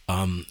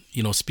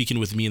 You know, speaking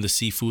with me in the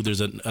seafood, there's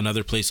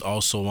another place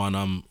also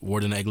on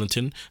Warden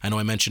Eglinton. I know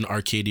I mentioned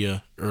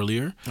Arcadia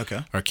earlier.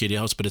 Okay. Arcadia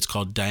House, but it's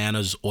called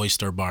Diana's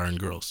Oyster Bar and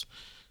Grills.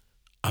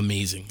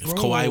 Amazing. If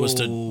Kawhi was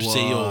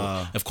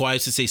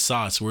to say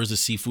sauce, where's the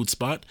seafood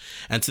spot?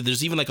 And so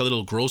there's even like a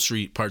little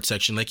grocery part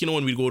section. Like, you know,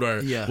 when we go to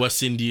our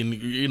West Indian,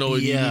 you know,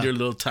 you need your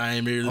little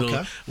thyme, your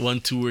little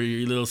 1-2, or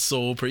your little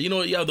soap, or, you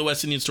know, the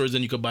West Indian stores,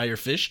 then you could buy your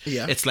fish.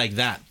 Yeah. It's like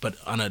that, but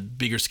on a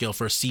bigger scale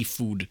for a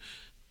seafood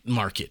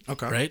market.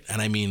 Okay. Right?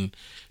 And I mean,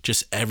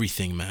 just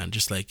everything, man.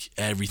 Just like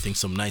everything.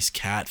 Some nice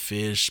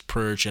catfish,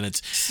 perch, and I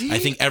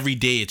think every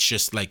day it's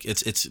just like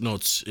it's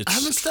I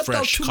haven't stepped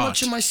out too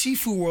much in my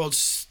seafood world.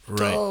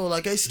 Right.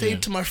 Like I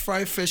stayed to my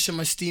fried fish and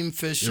my steamed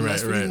fish. And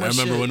right. I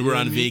remember when we were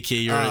on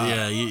vacay,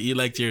 you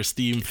liked your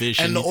steamed fish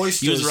and the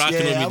oysters. He was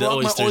rocking with me the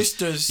oysters. My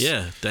oysters.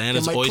 Yeah,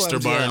 Diana's Oyster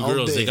Bar and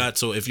Grills. They got,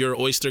 so if you're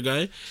an oyster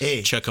guy,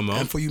 check them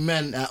out. And for you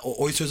men,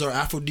 oysters are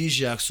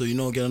aphrodisiac, so you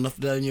don't get enough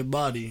of that in your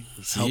body.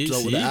 Helps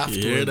out with the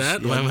afterwards. You hear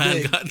that? My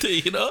man got the,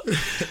 you know.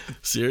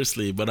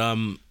 Seriously, but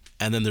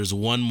and then there's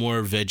one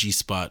more vegan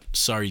spot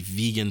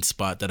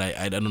that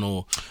I don't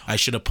know. I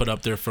should have put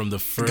up there from the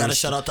first. Gotta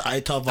shout out to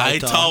Ital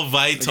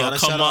Vital.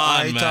 Come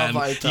on, man.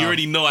 You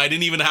already know. I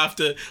didn't even have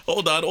to.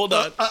 Hold on.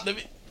 Let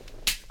me.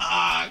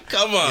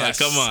 Come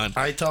on.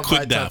 Ital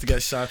Vital to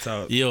get shout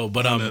out. Yo,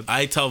 but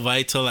Ital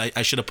Vital,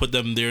 I should have put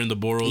them there in the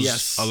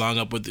Boroughs along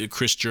up with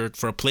Chris Jerk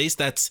for a place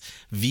that's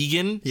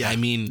vegan. Yeah, I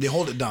mean, they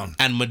hold it down.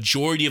 And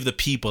majority of the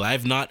people,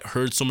 I've not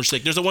heard so much.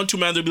 Like, there's a 1-2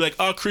 man, they'll be like,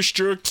 Chris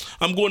Jerk,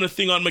 I'm going to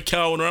thing on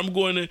McCowan, or I'm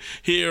going to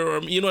here,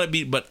 or you know what I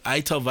mean. But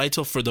Ital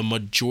Vital for the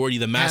majority,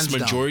 the mass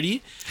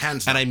majority,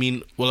 hands down. And I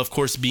mean, well, of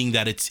course, being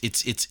that it's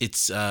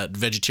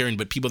vegetarian,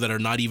 but people that are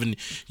not even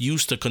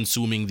used to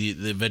consuming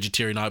the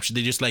vegetarian option,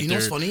 they just like their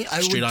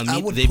straight on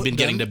meat. They've been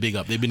getting the big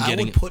up. They've been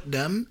getting. I would put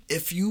them,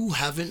 if you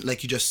haven't,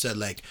 like you just said,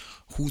 like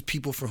who's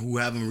people who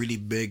haven't really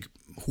been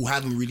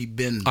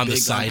on the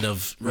side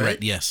of right.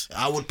 Yes,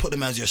 I would put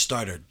them as your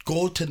starter.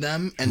 Go to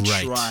them and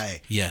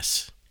try.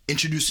 Yes.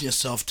 Introducing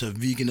yourself to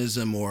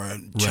veganism or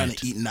trying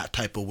to eat in that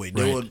type of way.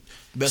 They would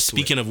best.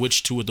 Speaking of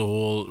which, too, with the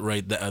whole the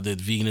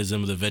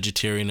veganism, the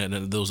vegetarian,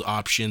 and those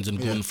options and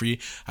gluten free,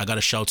 I got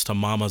a shout to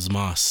Mama's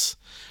Moss.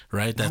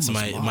 Right, that's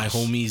my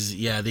homies.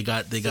 Yeah, they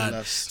got.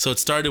 So it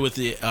started with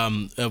the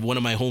one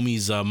of my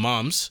homies'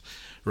 moms.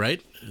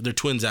 right? They're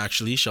twins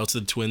actually. Shouts to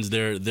the twins.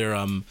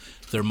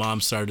 Their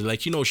mom started,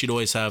 like, you know, she'd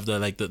always have the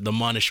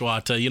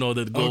Manishwata, you know,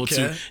 the go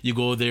to, you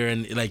go there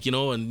and, like, you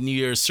know, and New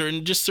Year's,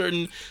 certain,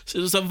 it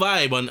was a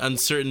vibe on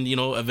certain, you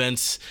know,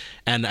 events.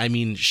 And I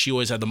mean, she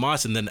always had the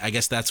mosque, and then I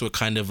guess that's what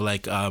kind of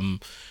like,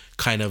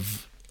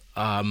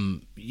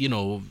 you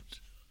know,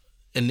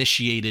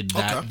 initiated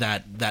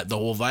that the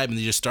whole vibe, and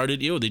they just started,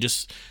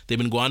 they've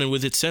been going on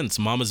with it since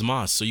Mama's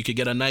Mosque. So you could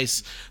get a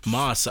nice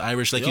mosque,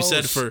 Irish, like you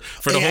said, for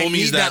the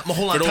homies that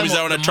want to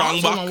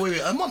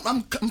Chongbok. I'm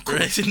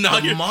right now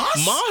you're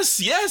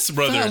Mosque, yes,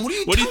 brother. Fam, what do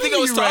you think I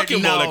was talking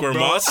about? Like we're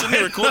mosque in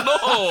here? Cool.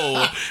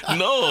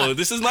 No,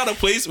 this is not a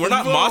place. We're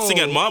not mossing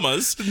at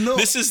Mama's. No,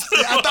 this is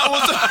I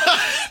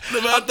thought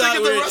the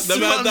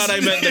man thought I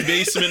meant the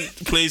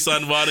basement place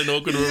on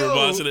Wadenoka River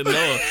Boston.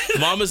 No,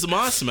 Mama's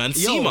Mosque, man.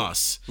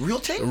 CMOS.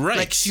 Real thing? Right.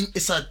 Like,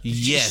 it's a...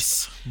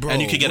 Yes. Bro,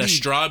 and you can get a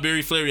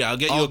strawberry flavor. Yeah, I'll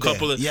get you a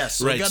couple of... Yes.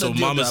 Right, so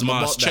Mama's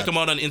Mosque. Check them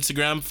out on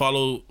Instagram.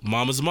 Follow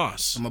Mama's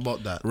Mosque. I'm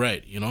about that.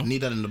 Right, you know?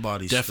 Need that in the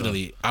body.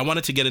 Definitely. Stuff. I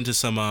wanted to get into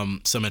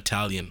some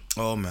Italian.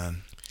 Oh,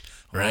 man.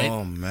 Right?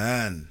 Oh,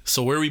 man.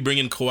 So where are we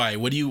bringing Kauai?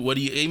 What do you...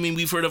 I mean,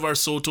 we've heard of our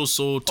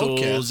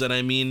Sotos, and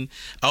I mean,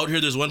 out here,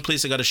 there's one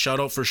place I got to shout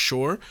out for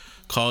sure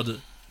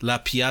called La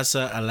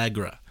Piazza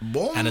Allegra,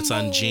 and it's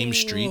on James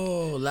Street.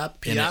 La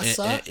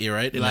Piazza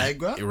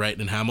Allegra, right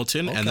in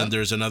Hamilton. Okay. And then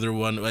there's another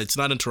one. It's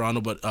not in Toronto,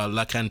 but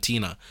La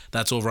Cantina.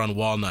 That's over on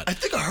Walnut. I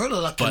think I heard of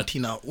La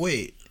Cantina.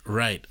 Wait.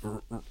 Right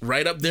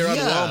up there on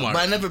Walmart.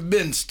 But I never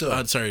been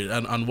still. Sorry,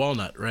 on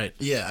Walnut, right?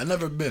 Yeah, I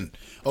never been.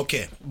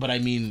 Okay, but I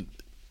mean,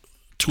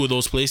 two of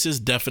those places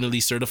definitely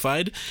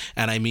certified.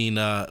 And I mean,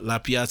 La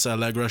Piazza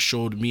Allegra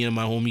showed me and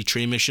my homie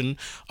Trey Mission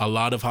a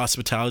lot of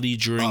hospitality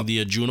during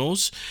the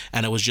Junos,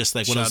 and it was just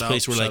like one of those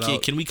places where like, hey,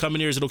 can we come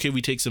in here? Is it okay if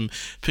we take some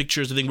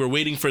pictures? I think we're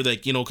waiting for,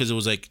 like, you know, because it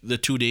was like the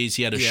 2 days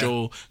he had a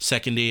show,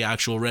 second day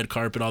actual red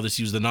carpet, all this.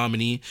 He was the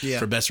nominee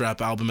for best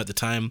rap album at the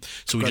time,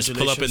 so we just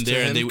pull up in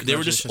there, and they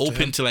were just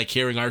open to like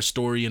hearing our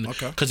story, and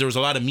because there was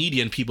a lot of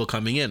media and people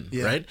coming in,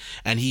 right?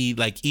 And he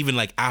like even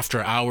like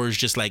after hours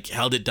just like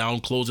held it down,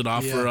 closed it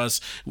off for us.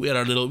 We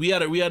had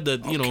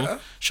the you know,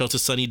 shout to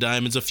Sunny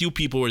Diamonds. A few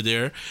people were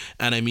there,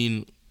 and I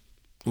mean,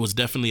 it was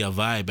definitely a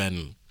vibe,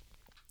 and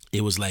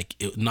it was like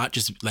not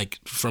just like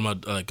from a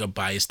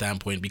biased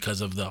standpoint because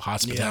of the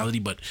hospitality,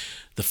 but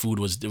the food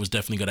was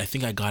definitely good. I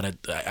think I got it.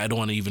 I don't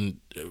want to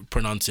even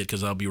pronounce it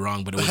because I'll be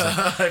wrong, but it was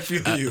like, I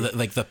feel you.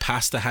 Like the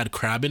pasta had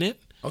crab in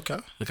it. Okay.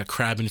 Like a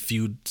crab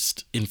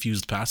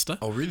infused pasta.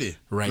 Oh, really?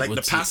 Right. Like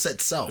the pasta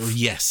itself.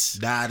 Yes.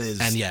 That is.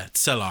 And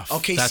sell off.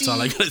 Okay. That's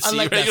all I gotta see. I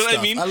like right? that You know stuff. what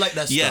I mean? I like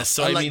that stuff. Yes.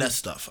 So I like that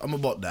stuff. I'm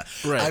about that.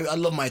 Right. I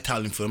love my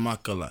Italian food. I'm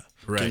not gonna lie.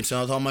 Right.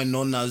 So all my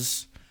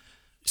nonnas.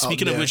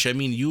 Speaking of which, I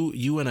mean,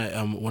 you and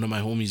I, one of my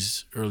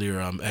homies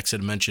earlier, X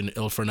had mentioned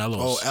El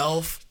Fornello's. Oh,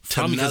 El Fornello.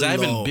 Tell me, because I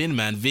haven't been,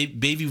 man.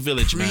 Bayview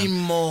Village,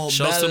 Primo man.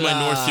 Shouts to my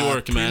North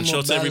York, man.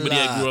 Shouts to everybody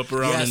I grew up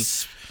around in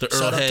the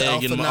Earl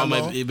Hag and all my.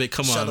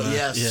 Come on, man.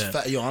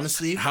 Yes. Yo,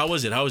 honestly. How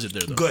was it? How was it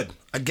there, though? Good.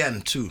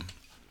 Again, too.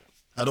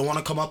 I don't want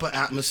to come up with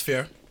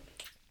atmosphere,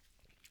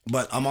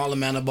 but I'm all a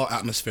man about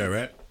atmosphere,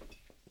 right?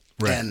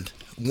 Right. And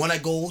when I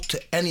go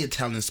to any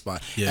Italian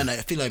spot, and I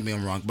feel like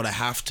being wrong, but I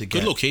have to get...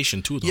 Good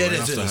location, too, though. Yeah,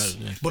 it is.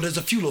 But there's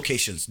a few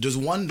locations. There's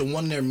the one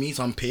near me is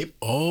on Pape.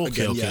 Oh,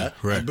 okay, again, yeah.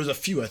 Right. There's a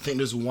few. I think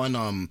there's one...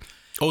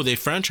 Oh, they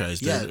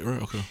franchised. Yeah.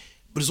 Right, okay.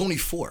 But there's only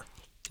 4.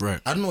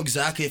 Right. I don't know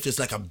exactly if it's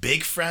like a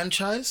big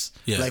franchise.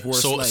 Yeah. Like where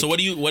so it's what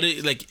do you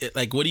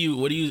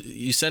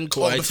send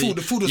Kauai to?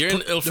 The food is... You're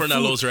in Il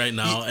Fornello's right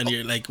now, and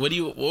you're like, what are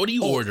you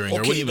ordering, or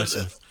what are you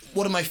missing?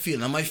 What am I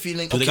feeling? Am I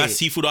feeling... They got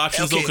seafood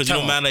options, though, because you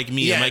know, man like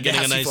me, am I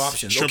getting a nice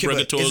shrimp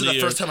rigatoni? Is it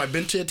the first time I've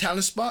been to an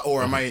Italian spot,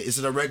 or is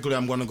it a regular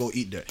I'm going to go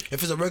eat there?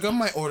 If it's a regular, I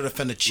might order the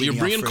fettuccine. Well,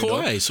 you're bringing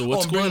Kauai, so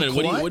what's going on?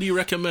 What do you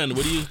recommend?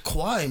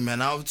 Kauai,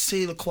 man. I would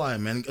say the Kauai,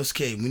 man.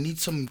 Okay, we need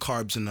some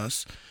carbs in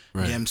us.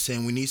 Right. Yeah, I'm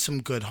saying we need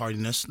some good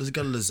hardiness. Let's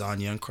get a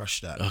lasagna and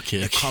crush that.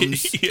 Okay. It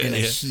comes in a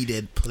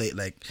heated plate,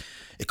 like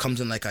it comes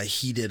in like a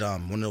heated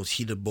one of those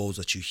heated bowls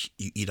that you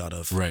eat out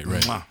of. Right.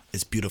 Mwah.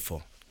 It's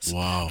beautiful. It's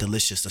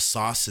delicious. The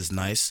sauce is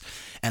nice,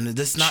 and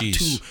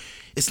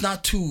it's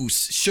not too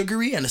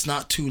sugary, and it's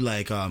not too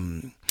like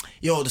the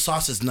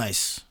sauce is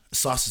nice. The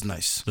sauce is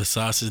nice. The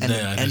sauce is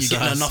there. And you're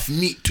getting enough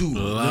meat too.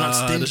 You're not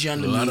stingy on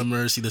the meat. A lot of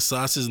mercy. The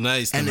sauce is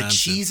nice. And the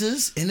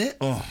cheeses in it.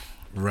 Oh.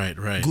 Right.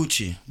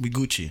 Gucci.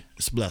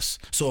 It's blessed.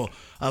 So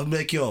I'll be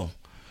like, yo,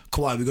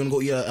 Kauai, we're gonna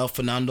go eat at El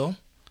Fornello.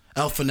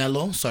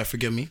 Sorry,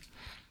 forgive me.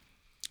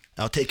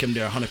 I'll take him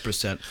there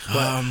 100%.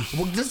 But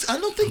I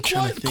don't think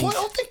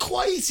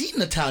Kauai is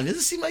eating Italian. It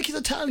doesn't seem like he's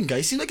an Italian guy.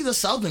 He seems like he's a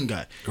Southern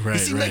guy. Right, he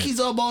seems like he's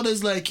all about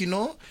his, like, you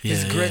know,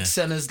 his grits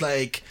and his,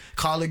 like,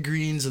 collard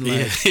greens and,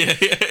 like, you know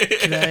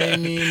what I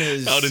mean?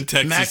 His out in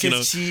Texas, mac and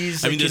and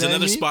cheese. I mean, there's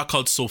another spot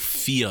called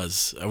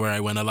Sophia's where I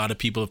went. A lot of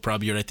people have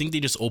probably heard. I think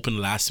they just opened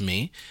last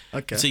May.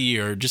 Okay. It's a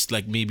year, just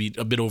like maybe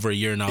a bit over a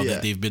year now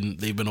that they've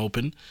been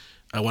open.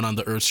 I went on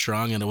the Earth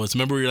Strong, and it was,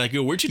 remember, we were like,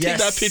 yo, where'd you take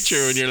that picture?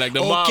 And you're like,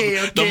 the mob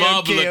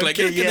looked like,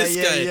 look at this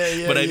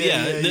guy. But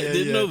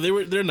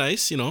they're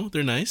nice, you know,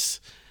 they're nice.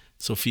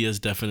 Sophia's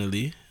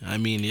definitely. I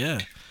mean, yeah.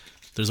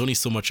 There's only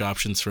so much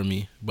options for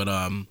me. But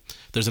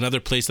there's another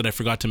place that I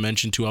forgot to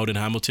mention too out in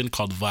Hamilton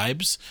called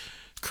Vibes.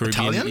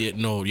 Caribbean.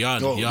 Italian? No,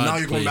 Yard. Oh, Yard now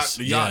you're going back place.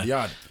 to Yard. Yeah.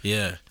 Yard.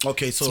 Yeah.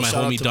 Okay, so it's my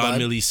shout out homie to Don Vibe.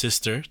 Millie's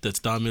sister. That's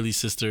Don Millie's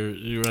sister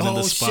running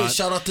the spot. Oh shit!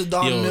 Shout out to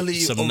Don Millie.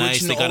 Some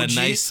nice. They got OG. a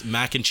nice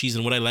mac and cheese,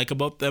 and what I like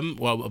about them,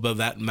 well, about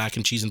that mac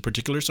and cheese in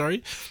particular,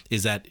 sorry,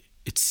 is that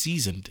it's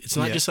seasoned. It's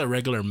not just a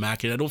regular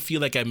mac. I don't feel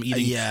like I'm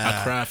eating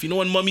a craft. You know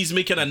when mommy's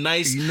making a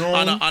nice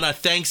on a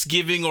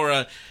Thanksgiving or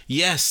a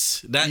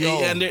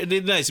and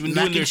they're nice. Been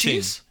doing their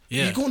thing.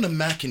 Yeah. You're going to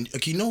mac and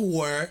okay. You know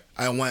where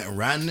I went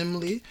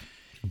randomly?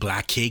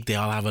 Black cake, they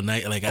all have a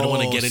night. Like I don't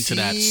want to get into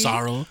that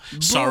sorrel,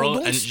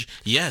 and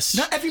yes.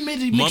 Not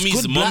everybody makes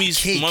good black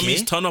cake.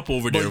 Mummy's ton up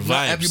over there. But Vibes.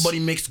 not everybody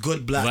makes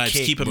good black Vibes.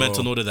 cake. Keep a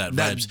mental note of that.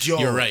 Vibes.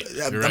 You're right.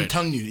 I'm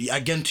telling you.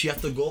 Again, you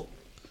have to go.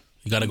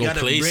 You gotta go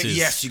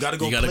places. You gotta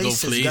go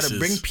places. You gotta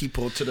bring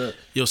people to the.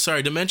 Yo,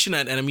 sorry to mention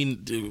that, and I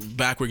mean,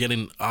 back we're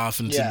getting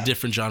off into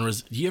different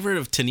genres. Do you ever heard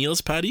of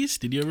Tennille's patties?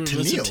 Did you ever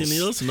visit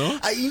Tennille's? No.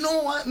 You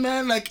know what,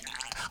 man? Like,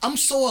 I'm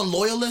so a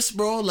loyalist,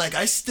 bro. Like,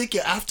 I stick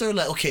it after.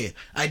 Like, okay,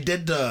 I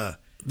did the.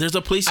 There's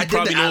a place you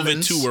probably know of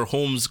it too, where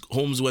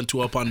Holmes went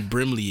to up on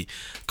Brimley,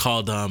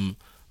 called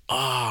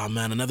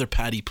another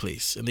patty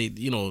place, and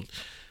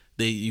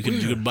you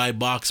could buy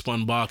box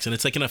upon box, and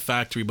it's like in a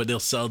factory, but they'll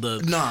sell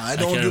the. Nah, I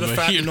don't do the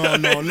factory. No.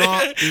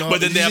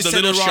 But then they have the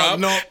little shop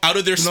out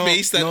of their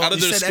space, out of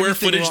their square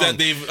footage that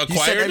they've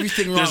acquired.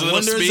 There's a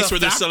little space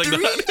where they're selling the.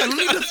 I don't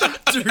need a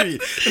factory.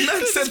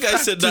 This guy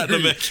said that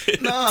in the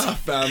Nah,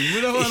 fam, we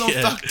don't want no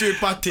factory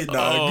party,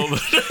 dog. No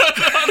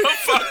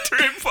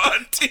factory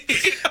party.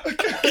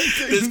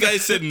 This guy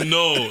said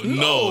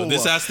no.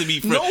 This has to be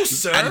fresh. No,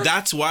 sir. And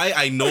that's why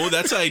I know.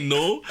 That's how I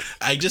know.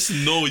 I just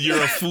know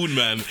you're a food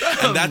man,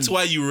 and that's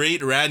why you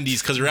rate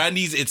Randy's, because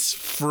Randy's, it's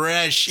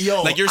fresh.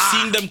 Yo, like you're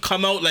seeing them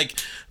come out like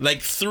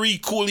 3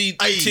 coolie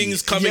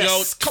things coming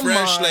out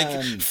fresh,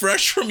 like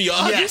fresh from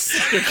Yard. Yes.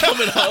 They're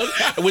coming out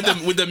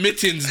with the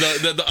mittens,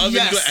 the oven,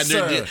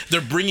 and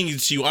they're bringing it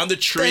to you on the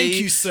tray.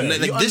 Thank you, sir.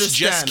 Like you this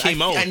just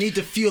came out. I need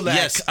to feel that.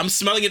 Yes, I'm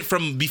smelling it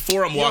from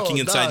before I'm walking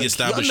inside the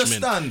establishment. You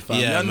understand, fam.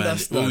 Yeah, you man.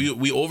 understand.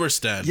 We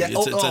overstand. Yeah.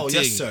 It's a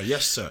thing.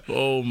 Yes, sir.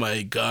 Oh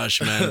my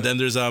gosh, man. Then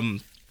there's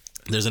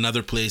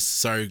another place.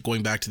 Sorry,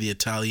 going back to the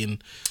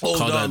Italian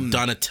called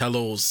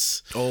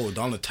Donatello's. Oh,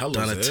 Donatello's.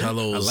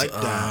 Donatello's. I like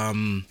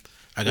that.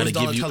 I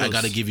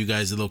gotta give you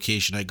guys the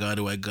location. I got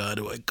to.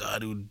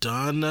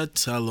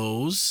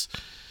 Donatello's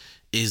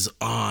is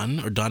on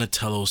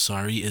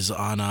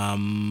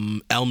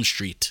Elm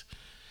Street.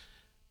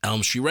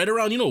 Elm Street, right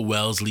around,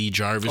 Wellesley,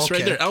 Jarvis,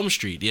 right there, Elm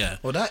Street, yeah.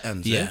 Oh, that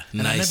ends, yeah,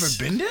 and nice. I've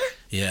never been there?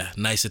 Yeah,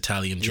 nice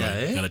Italian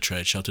joint. Gotta try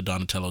it. Shout out to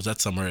Donatello's.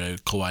 That's somewhere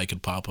Kawhi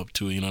could pop up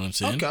to, you know what I'm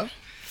saying? Okay.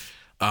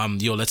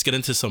 Let's get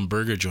into some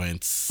burger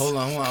joints. Hold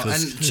on.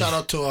 And shout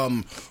out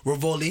to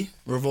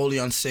Rivoli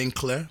on St.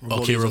 Clair.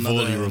 Rivoli.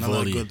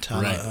 Another good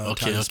talent, right.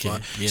 Okay.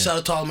 Spot. Yeah. Shout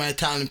out to all my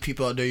Italian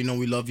people out there.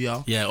 We love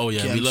y'all. Yeah, we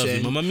love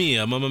you. Mamma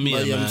mia, man.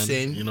 I'm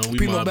saying? We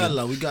Primo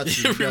Bella, we got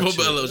you. Primo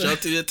Bella. Shout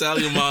out to the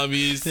Italian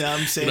mommies. Yeah,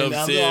 I'm saying. I'm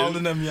all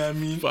of them,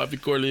 Papi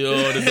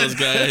Corleone and those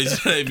guys.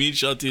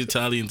 Shout out to the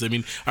Italians.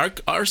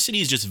 Our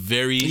city is just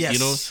very,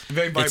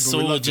 very vibrant. It's so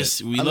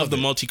we love the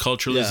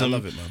multiculturalism. Yeah, I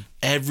love it, man.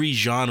 Every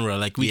genre,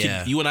 like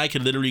you and I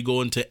could literally go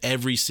into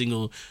every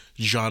single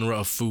genre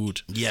of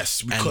food.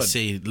 Yes, we and could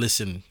say,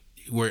 listen,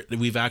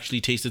 we've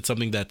actually tasted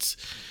something that's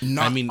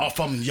not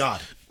from Yard.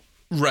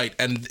 Right,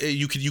 and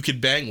you could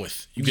bang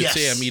with. You could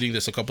say I'm eating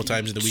this a couple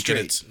times in the weekend.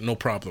 It's no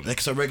problem. Like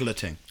it's a regular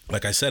thing.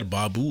 Like I said,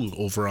 Babu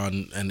over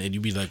on, and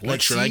you'd be like, what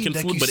Sri Lankan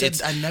food? But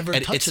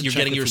you're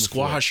getting your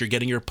squash, you're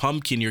getting your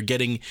pumpkin, you're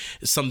getting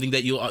something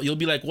that you'll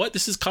be like, what?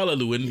 This is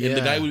kalaloo, and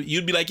the guy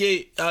you'd be like,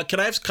 hey, can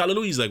I have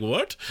kalaloo? He's like,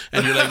 what?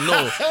 And you're like,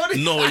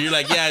 no. You're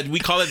like, yeah, we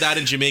call it that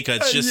in Jamaica.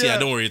 It's just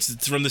don't worry,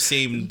 it's from the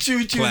same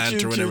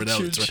plant or whatever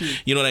else.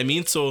 You know what I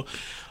mean? So.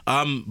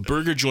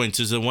 Burger joints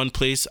is the one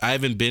place I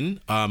haven't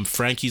been.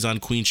 Frankie's on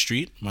Queen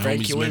Street. My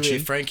homies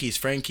mentioned.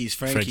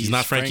 Frankie's.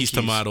 Not Frankie's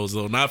Tomatoes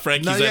though. Not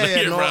Frankie's.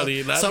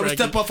 Probably. Not so Frankie's.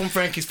 Step up from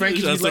Frankie's.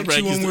 Frankie's was like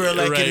you when we were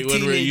like in the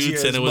teenage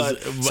years. And it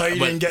was, so you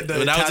didn't get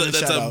the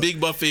that's a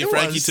big buffet.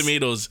 Frankie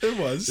Tomatoes. It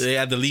was. They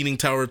had the Leaning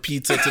Tower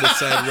Pizza to the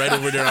side, right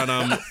over there on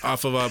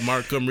off of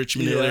Markham,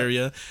 Richmond Hill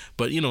area.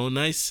 But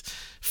nice.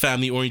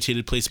 Family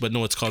orientated place, but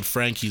no, it's called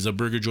Frankie's, a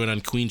burger joint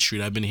on Queen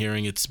Street. I've been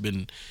hearing it's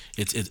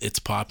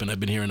popping. I've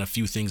been hearing a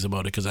few things about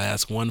it because I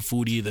asked one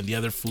foodie, then the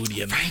other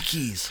foodie, and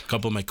Frankie's, a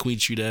couple of my Queen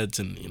Street heads,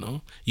 and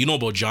you know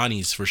about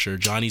Johnny's for sure.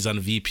 Johnny's on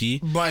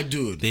VP, my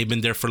dude. They've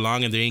been there for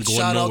long and they ain't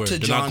going nowhere.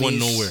 They're not going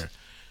nowhere.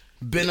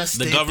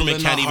 The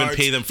government can't even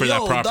pay them for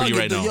that property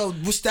right now.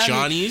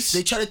 Johnny's,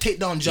 they try to take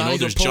down Johnny's.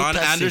 There's John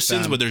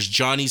Anderson's, but there's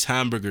Johnny's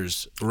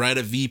Hamburgers right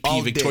at VP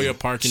Victoria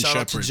Park in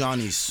Shepherd.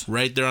 Johnny's,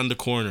 right there on the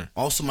corner.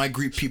 Also, my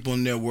Greek people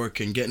in there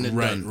working, getting it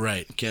done.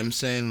 Right. Okay, I'm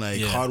saying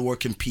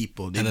hardworking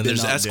people. And then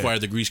there's Esquire,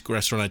 the Greek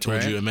restaurant I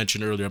told you, I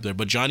mentioned earlier up there.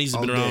 But Johnny's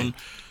has been around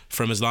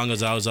from as long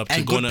as I was up to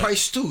and going good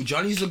price too.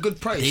 Johnny's a good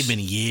price. They've been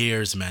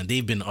years, man.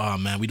 They've been, oh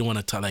man, we don't want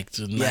to talk like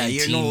 19. Yeah,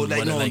 I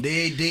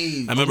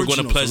remember going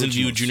to Pleasant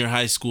View Junior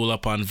High School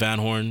up on Van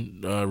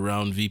Horn,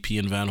 around VP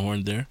and Van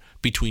Horn there,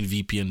 between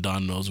VP and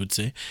Don Mills, would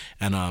say,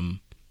 and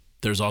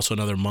there's also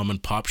another mom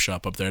and pop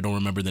shop up there. I don't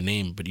remember the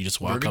name, but you just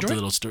walk up the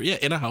little store. Yeah,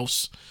 in a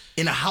house.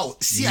 In a house.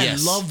 See,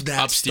 yes. I love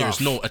that upstairs.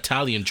 stuff. No,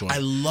 Italian joint. I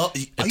love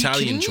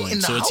Italian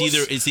joint. So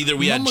it's either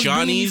we had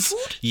Johnny's,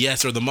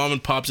 yes, or the mom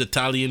and pop's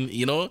Italian,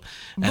 you know,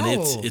 and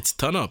it's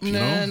ton up, you know.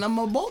 Man, I'm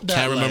about that.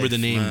 Can't remember the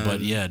name,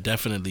 but yeah,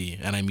 definitely.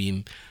 And I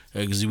mean,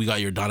 because we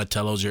got your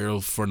Donatello's, your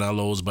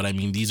Fornello's, but I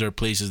mean, these are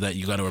places that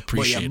you got to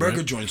appreciate. But yeah,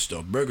 burger joints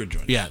though, burger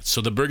joints. Yeah,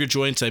 so the burger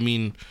joints. I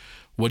mean,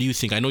 what do you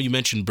think? I know you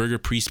mentioned Burger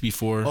Priest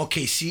before.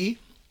 Okay, see.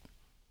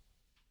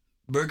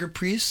 Burger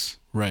Priest.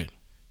 Right.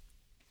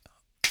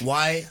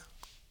 Why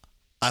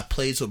I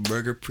played with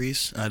Burger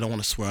Priest. I don't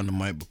want to swear on the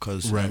mic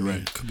because right.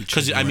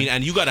 Because I mean,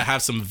 and you got to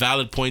have some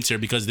valid points here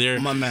because they're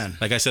my man.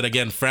 Like I said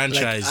again,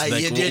 franchise.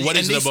 What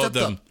is it about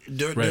them?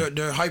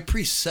 Their high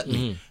priest set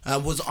me. I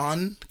was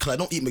on because I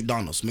don't eat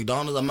McDonald's.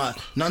 I'm not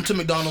none to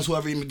McDonald's.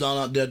 Whoever eat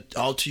McDonald's, they're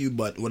all to you.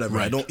 But whatever.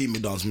 Right. I don't eat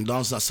McDonald's.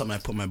 McDonald's is not something I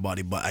put in my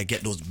body. But I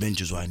get those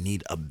binges where I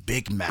need a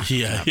Big Mac.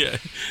 Yeah.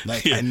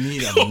 I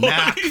need a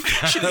Mac.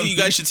 You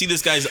guys should see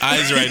this guy's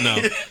eyes right now.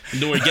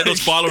 Don't worry, get those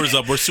followers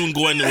up. We're soon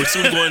going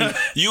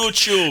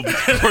YouTube.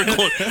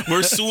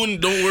 We're soon.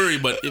 Don't worry.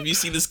 But if you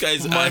see this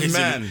guy's eyes,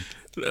 man,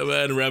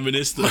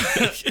 reminisce.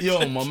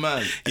 Yo, my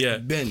man. Yeah.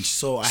 Binge.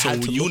 So I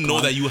had to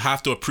know that you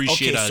have to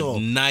appreciate a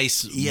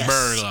nice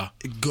burger.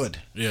 Good.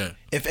 Yeah.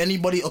 If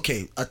anybody, I'll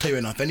tell you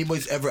right now. If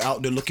anybody's ever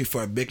out there looking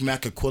for a Big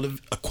Mac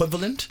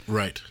equivalent,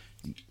 right.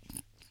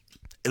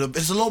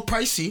 It's a little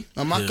pricey.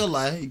 I'm not gonna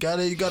lie. You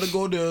gotta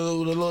go there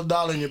with a little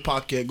dollar in your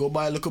pocket. Go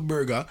buy a little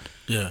burger.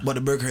 Yeah. But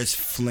the burger is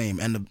flame,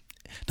 and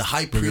the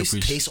high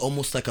priest tastes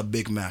almost like a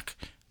Big Mac.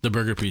 The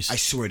Burger Priest. I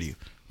swear to you.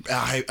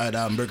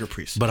 At Burger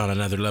Priest. But on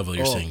another level,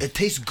 you're saying. It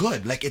tastes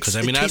good. Like it's. Because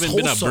I haven't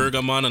been a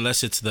burger man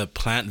unless it's the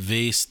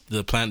plant-based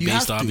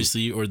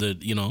obviously, or the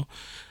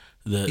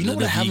what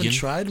the I haven't vegan.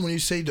 Tried when you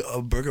say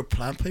a burger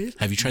plant-based?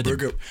 Have you tried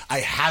burger? I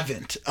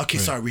haven't. Okay,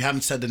 right. Sorry, we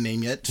haven't said the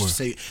name yet. Just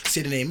say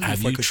the name.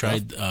 Have you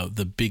tried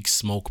the Big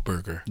Smoke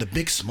Burger? The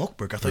Big Smoke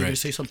Burger. I thought you were going to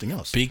say something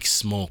else. Big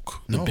Smoke.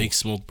 The Big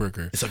Smoke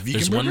Burger. It's a vegan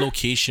There's burger? one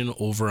location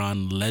over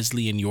on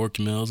Leslie and York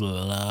Mills.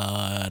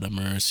 Lord of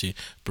mercy,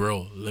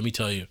 bro. Let me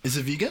tell you. Is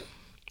it vegan?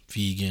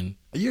 Vegan.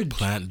 You're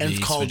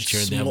plant-based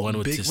vegetarian. They have one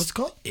with this. What's it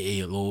called?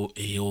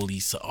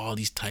 Aioli. All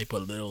these type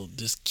of little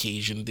this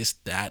Cajun, this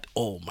that.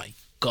 Oh my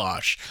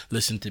gosh,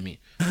 listen to me,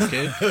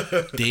 okay?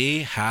 They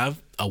have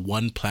a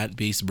one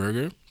plant-based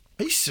burger.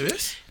 Are you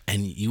serious?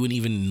 And you wouldn't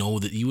even know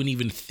that. You wouldn't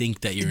even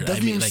think that you're. It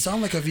doesn't even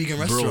sound like a vegan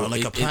restaurant,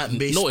 like a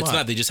plant-based. No, it's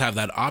not. They just have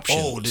that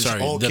option.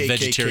 The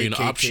vegetarian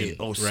option,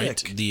 right?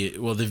 Sick. The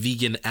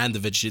vegan and the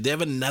vegetarian. They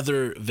have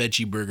another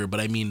veggie burger,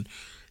 but I mean,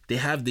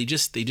 they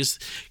just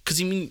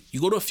because you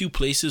go to a few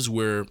places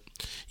where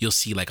you'll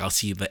see I'll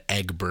see the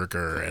egg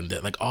burger and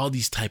all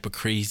these type of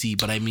crazy,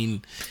 but I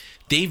mean,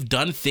 they've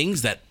done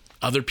things that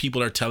other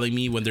people are telling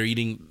me when they're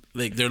eating,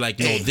 they're like,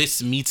 no,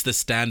 this meets the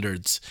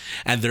standards.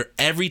 And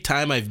every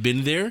time I've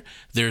been there,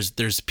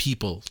 there's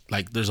people,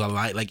 there's a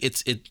line,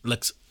 it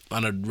looks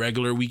on a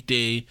regular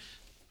weekday,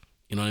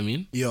 you know what I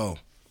mean? Yo,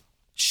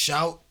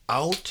 shout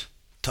out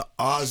to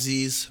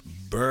Ozzy's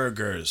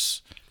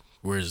Burgers.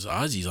 Where's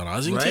Ozzy's on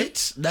Ozzington?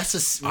 Right?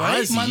 That's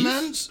right, my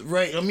man.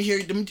 Right. Let me hear.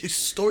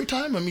 Story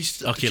time. Let me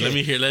tell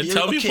me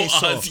about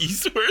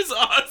Ozzy's. Where's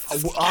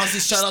Ozzy?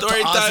 Ozzy, shout out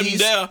story to time Ozzy's.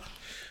 There.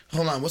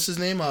 Hold on, what's his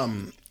name?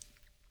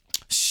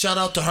 Shout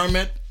out to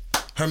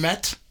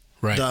Hermet,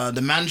 right?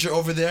 The manager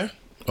over there.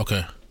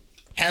 Okay.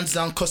 Hands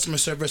down, customer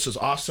service was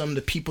awesome.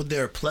 The people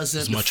there are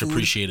pleasant. It's much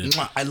appreciated.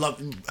 I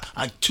love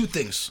two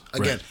things.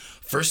 Again,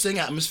 first thing,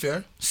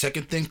 atmosphere.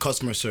 Second thing,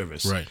 customer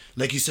service. Right.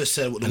 Like you just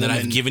said. And then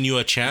I've given you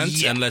a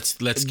chance, and let's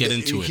get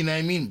into it. You know what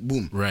I mean?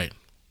 Boom. Right.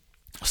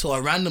 So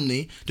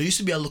randomly, there used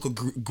to be a local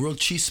grilled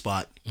cheese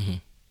spot. Mm-hmm.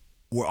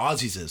 Where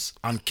Ozzy's is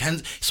on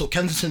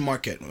Kensington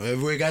Market.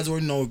 Everywhere you guys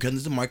already know where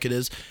Kensington Market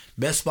is.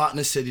 Best spot in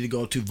the city to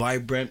go to.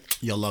 Vibrant.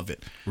 You'll love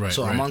it. Right.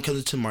 So I'm on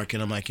Kensington Market.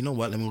 I'm like, you know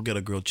what? Let me go get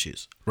a grilled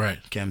cheese. Right.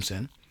 Okay, I'm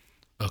saying.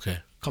 Okay.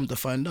 Come to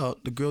find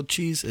out, the grilled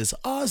cheese is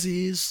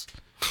Ozzy's.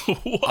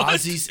 What?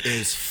 Ozzy's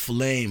is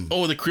flame.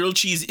 Oh, the grilled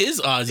cheese is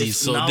Ozzy's.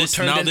 So this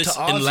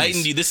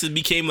enlightened you. This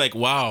became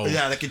wow.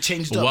 Yeah, it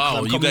changed up.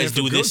 Wow, you guys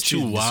do this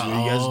too. Wow.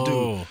 You guys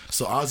do.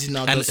 So Ozzy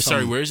now does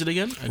sorry, where is it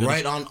again?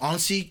 Right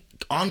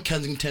on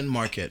Kensington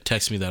Market.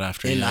 Text me that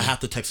after. And I have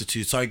to text it to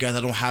you. Sorry guys,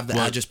 I don't have the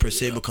address per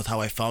se because how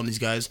I found these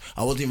guys.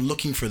 I wasn't even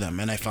looking for them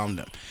and I found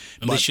them.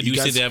 But say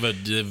they have a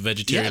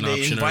vegetarian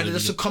option? They invited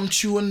us to come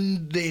chew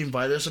and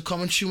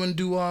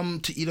do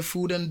to eat a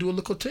food and do a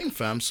little thing,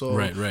 fam. So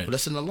right. But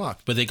that's in the lock.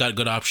 But they got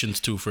good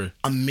options too for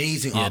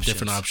amazing options.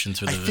 Different options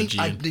for the veggie.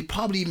 I think they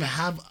probably even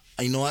have.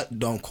 You know what?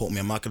 Don't quote me.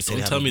 I'm not going to say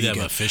that. Don't tell me they have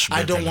a fish burger.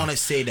 I don't want to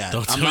say that.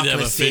 Don't tell me they have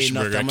a fish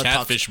burger, a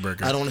catfish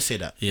burger. I don't want to say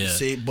that.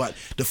 Yeah. But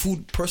the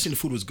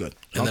food was good.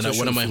 And then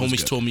one of my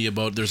homies told me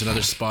about there's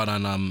another spot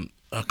on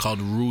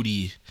called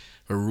Rudy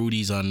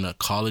Rudy's on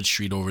College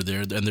Street over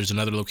there, and there's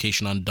another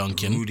location on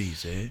Duncan.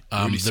 Rudy's, eh?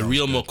 The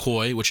Real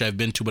McCoy, which I've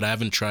been to, but I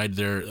haven't tried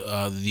their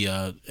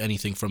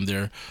anything from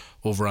there.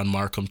 Over on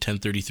Markham,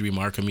 1033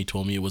 Markham, he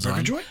told me it was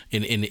on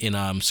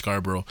in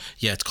Scarborough.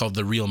 Yeah, it's called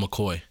the Real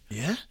McCoy.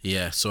 Yeah.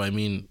 Yeah. So I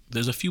mean,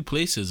 there's a few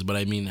places, but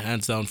I mean,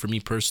 hands down for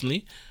me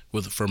personally,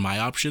 for my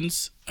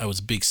options, I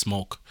was Big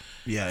Smoke.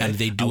 Yeah. And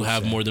they do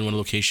have more than one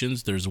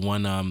locations. There's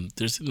one.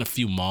 There's in a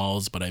few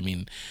malls, but I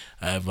mean,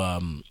 I have.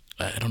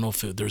 I don't know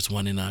if there's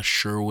one in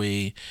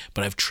Sherway,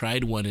 but I've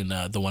tried one in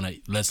the one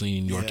at Leslie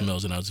in York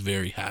Mills, and I was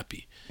very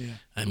happy. Yeah.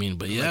 I mean,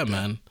 but yeah,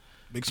 man.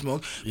 Big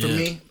Smoke. For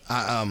me,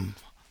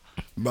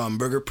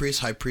 Burger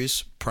Priest, High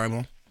Priest,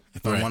 Primal.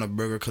 If I want a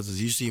burger,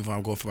 because usually if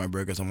I'm going for my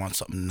burgers, I want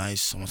something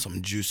nice, I want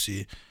something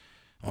juicy,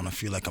 I want to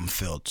feel like I'm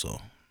filled.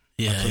 So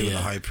I play with the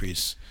High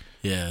Priest.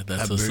 Yeah,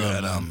 that's what's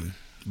up.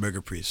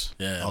 Burger Priest.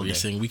 Yeah, you're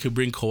saying we could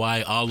bring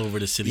Kawhi all over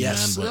the city, man.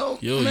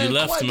 But you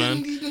left, Kawhi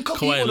man.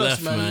 Kawhi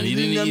left, man.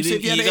 You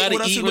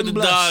gotta eat with the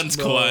dogs,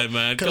 Kawhi,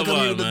 man. Come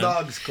on, man.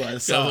 Dogs,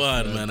 Kawhi. Come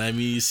on, man. I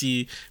mean, you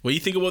see, what do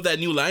you think about that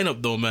new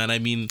lineup, though, man? I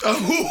mean,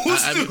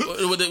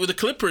 with the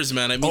Clippers,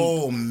 man. I mean,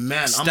 oh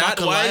man,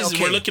 stat-wise,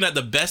 we're looking at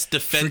the best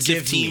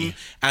defensive team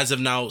as of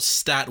now,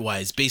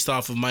 stat-wise, based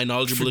off of my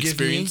knowledgeable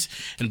experience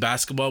in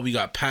basketball. We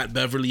got Pat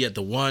Beverly at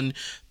the 1.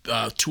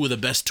 Two of the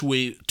best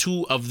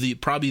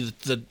probably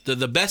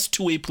the best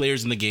two-way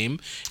players in the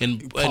game,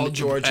 Paul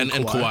George and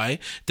Kawhi.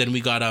 Then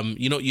we got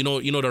you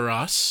know the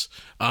Ross,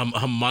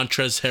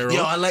 Montrezl Harrell.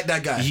 Yo, I like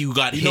that guy. You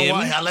got him. You know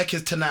why? I like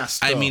his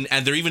tenacity. I mean,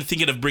 and they're even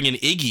thinking of bringing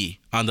Iggy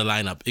on the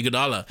lineup,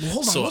 Iguodala. Well,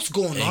 hold on, what's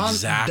going on?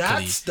 Exactly.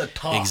 That's the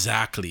talk.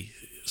 Exactly.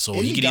 So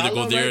he could either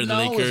go there or the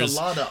Lakers,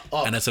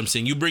 and that's what I'm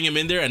saying. You bring him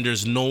in there, and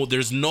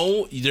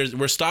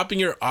we're stopping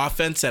your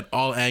offense at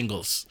all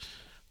angles.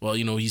 Well,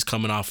 you know, he's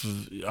coming off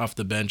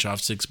the bench,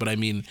 off 6. But I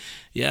mean,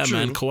 yeah, true.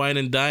 Man, Kawhi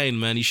and dying,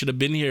 man. You should have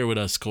been here with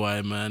us,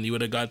 Kawhi, man. You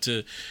would have got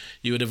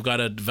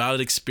a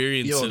valid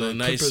experience. Yo, and the a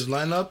nice Clippers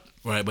lineup.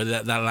 Right, but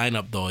that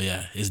lineup though,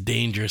 yeah, is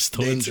dangerous.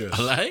 Dangerous.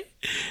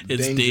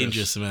 It's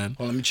dangerous, man.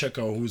 Well, let me check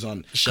out who's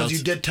on. Because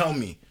you did tell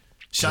me.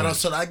 Shout out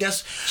to, I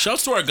guess.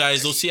 Shouts to our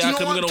guys. They'll see how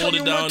come we're going to hold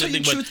it down. Tell you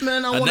truth,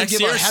 man, I want to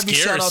give a heavy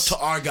shout out to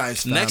our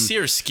guys, fam. Next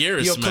year is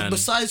scarce, man. Because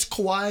besides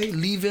Kawhi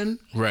leaving,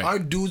 our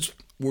dudes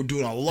were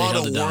doing a lot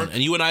of work.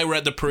 And you and I were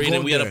at the parade,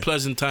 and we had a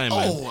pleasant time,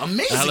 man. Oh,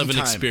 amazing time. A hell of an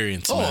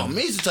experience, man.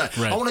 Amazing time.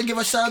 Right. I want to give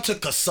a shout out to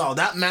Casal.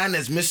 That man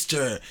is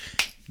Mr.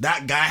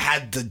 That guy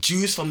had the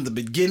juice from the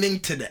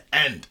beginning to the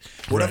end.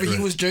 Whatever he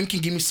was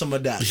drinking, give me some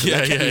of that. Yeah.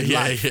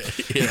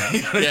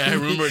 I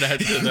remember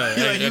that.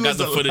 I got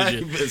the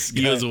footage.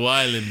 He was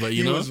wilding, but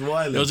you know,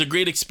 it was a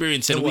great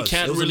experience, and we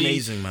can't really,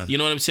 amazing, man. You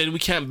know what I'm saying? We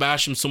can't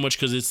bash him so much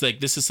because it's like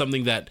this is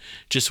something that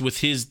just with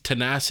his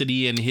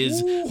tenacity and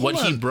his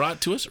he brought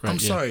to us. Right, I'm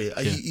sorry,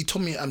 you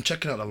told me I'm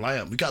checking out the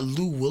lineup. We got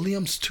Lou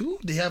Williams too.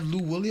 They have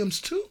Lou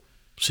Williams too.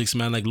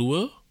 6-man like Lou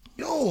Will.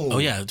 Yo. Oh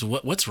yeah,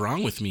 what's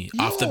wrong with me?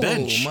 Off the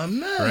bench, my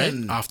man.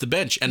 Right, off the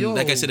bench, and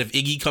like I said, if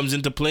Iggy comes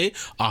into play,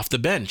 off the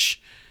bench,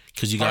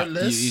 because you got,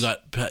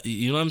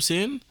 you know what I'm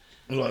saying?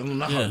 Well,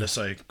 not Heartless,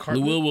 sorry.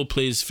 Lou Will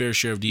play his fair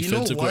share of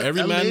defensive. You know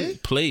every man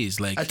plays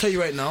like. I tell you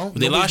right now,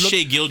 they lost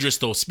Shea Gildress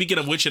though. Speaking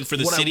of which, and for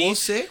the city, I will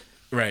say,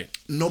 right?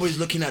 Nobody's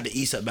looking at the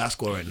East at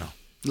basketball right now.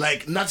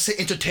 Like, not to say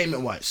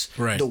entertainment wise,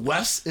 right? The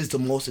West is the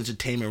most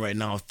entertainment right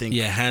now. I think.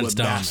 Yeah, hands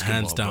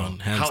down.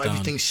 How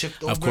everything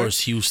shifted over. Of course,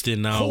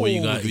 Houston now, where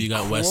you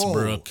got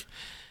Westbrook.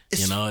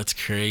 You know, it's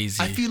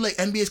crazy. I feel like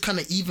NBA's kind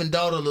of evened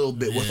out a little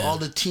bit with all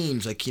the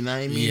teams. Like, you know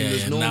what I mean? Yeah,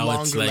 there's no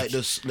longer like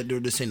this. Like they were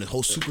just saying the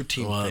whole super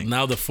team. Well,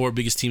 now the 4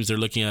 biggest teams they're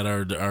looking at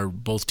are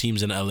both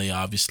teams in LA,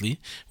 obviously,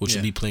 which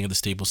will be playing at the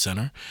Staples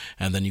Center,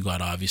 and then you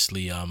got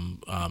obviously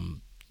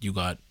you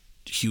got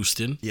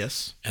Houston,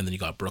 yes, and then you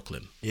got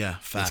Brooklyn,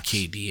 facts. with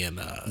KD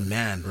and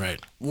man, right.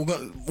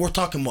 We're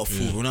talking about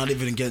food. We're not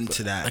even getting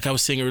to that. Like I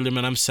was saying earlier,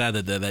 man, I'm sad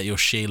that your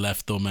Shea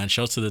left though, man.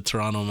 Shouts to the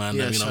Toronto man.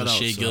 Yeah,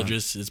 Shea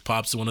Gildress, his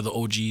pops, one of the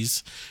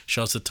OGs.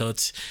 Shouts to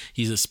Tuts.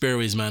 He's a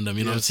Sparroways man,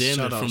 you know what I'm saying?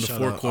 From the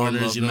Four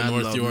Corners,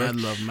 North York,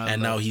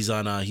 and now he's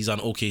on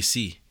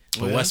OKC.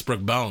 But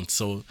Westbrook bounced,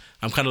 so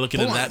I'm kind of looking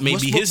at that. Maybe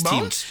Westbrook his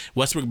bounced? team.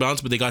 Westbrook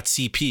bounced, but they got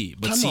CP.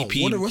 But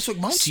CP, what did Westbrook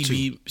bounce to?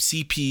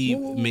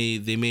 CP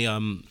may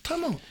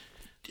Time out.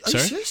 Are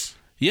sorry? you serious?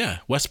 Yeah,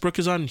 Westbrook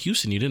is on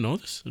Houston. You didn't know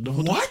this?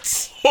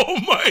 What? Oh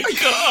my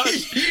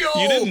gosh!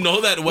 You didn't know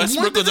that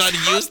Westbrook was on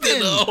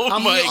Houston? Oh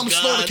my god! I'm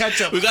slow to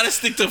catch up. We gotta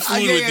stick to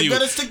food with you.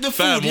 Gotta stick to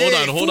food.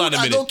 Fam, hold on a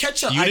minute. Don't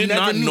catch up. You did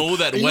not know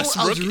that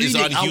Westbrook is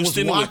on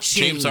Houston with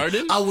James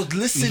Harden? I was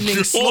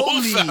listening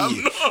slowly.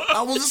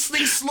 I was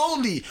listening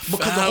slowly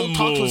because the whole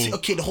talk was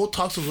the whole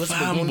talk was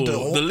Westbrook.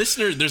 The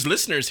listener, there's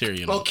listeners here,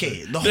 you know.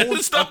 Okay, the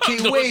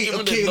whole.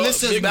 Okay,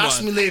 listen,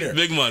 bash me later.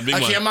 Big man.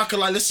 Okay, I'm not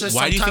gonna lie. Listen,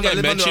 why do you think I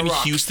mentioned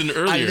Houston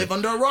earlier? I live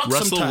under a rock.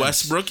 Russell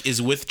Westbrook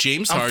is with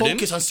James Harden. I'm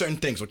focused on certain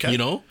things, okay? You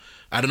know?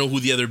 I don't know who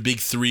the other big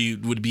 3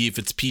 would be if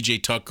it's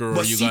PJ Tucker or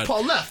but you got...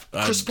 Paul left.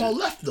 Chris Paul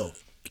left, though.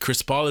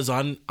 Chris Paul is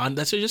on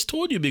that's what I just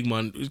told you, big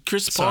man.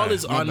 Paul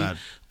is on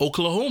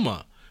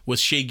Oklahoma with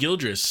Shea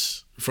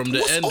Gildress from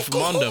the end from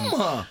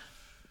Mondam.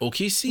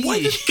 OKC.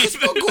 Why did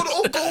Westbrook go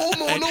to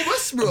Oklahoma? No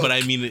Westbrook. But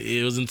I mean,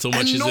 it wasn't so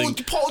much.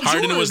 Paul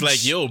Harden George was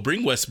like, "Yo,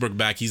 bring Westbrook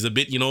back. He's a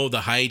bit,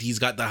 the height. He's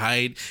got the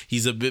height.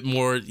 He's a bit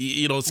more,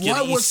 skinny.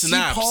 Why would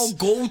snaps. Paul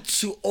go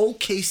to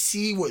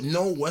OKC with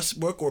no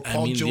Westbrook or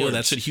Paul George?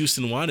 That's what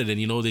Houston wanted,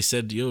 and they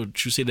said,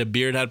 True say that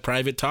Beard had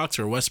private talks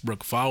or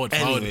Westbrook forward.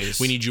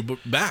 We need you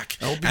back.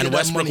 And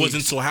Westbrook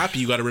wasn't so happy.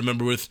 You got to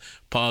remember with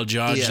Paul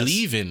George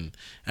leaving,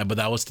 but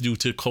that was due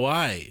to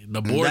Kawhi,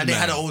 the board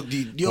man.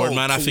 Board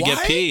man have to get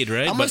paid,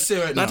 right? I'm gonna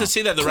say right now, to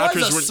say that the Kawhi's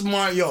Raptors were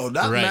smart,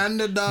 that man,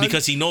 the dog,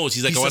 because he knows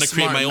he's like, I want to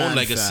create my own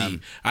legacy.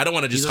 Fam. I don't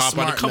want to just hop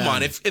on. Come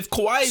on, if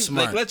Kawhi,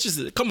 like, let's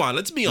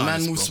be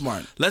honest. Man moves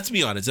smart. Let's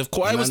be honest. If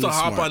Kawhi was to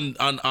hop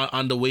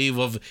on the wave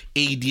of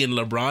AD and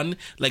LeBron,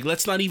 like,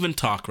 let's not even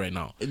talk right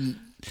now.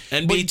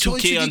 NBA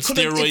 2K on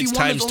steroids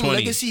times 20.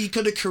 Legacy, he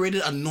could have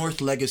created a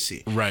North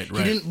legacy. Right.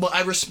 He didn't, but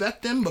I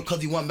respect him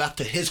because he went back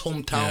to his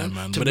hometown. Yeah,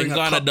 man. To but bring then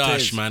gone to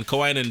Dash, man.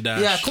 Kawhi and Dash.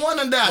 Yeah, Kawhi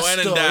and Dash.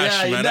 Kawhi and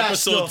Dash, man.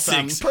 Episode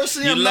 6.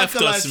 Personally, you left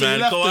us, man.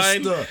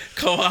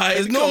 Kawhi.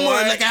 There's no more.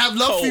 Like, I have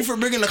love for you for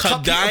bringing a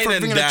cup, for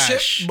bringing a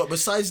chip. But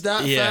besides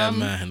that, fam,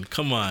 man.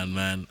 Come on,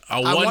 man. I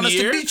want us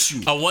to beat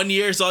you. A 1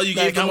 year is all you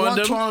gave him on them. I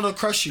want Toronto to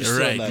crush you.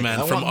 Right,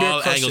 man. From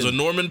all angles. When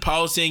Norman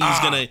Powell saying he's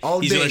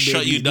gonna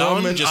shut you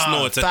down, just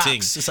know it's a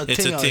thing. It's a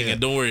thing. And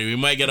don't worry, we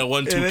might get a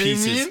 1-2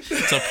 pieces.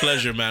 It's a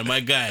pleasure, man.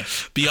 My guy.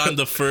 Beyond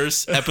the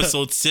First,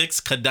 episode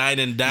 6, Kadine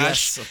and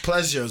Dash. Yes, a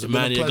pleasure. It's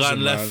man, you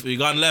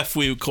gone left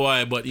with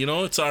Kawhi, but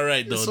it's all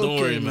right though. Don't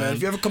worry, man.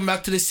 If you ever come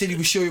back to the city,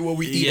 we show you where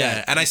we eat.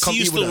 Yeah, and I see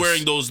you still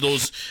wearing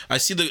those. I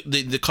see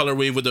the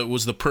colorway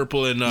was the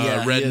purple and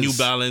red New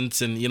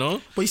Balance, and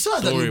But he still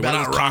has that New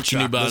Balance. We're not rocking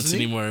New Balance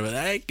anymore, but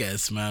I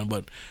guess, man.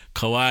 But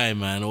Kawhi,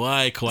 man.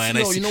 Why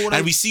Kawhi?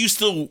 And we see you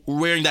still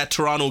wearing that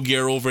Toronto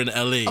gear over in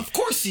LA. Of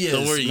course he is.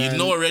 Don't worry, man. You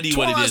know already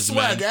Toronto what it is,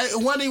 swag.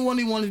 man. When they want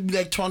to be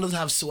like, Toronto doesn't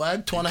have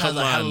swag. Toronto has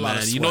a hell of a lot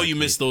of swag. You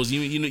miss those.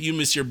 You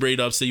miss your braid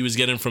ups that you was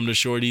getting from the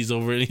shorties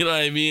over. You know what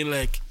I mean?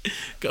 Like,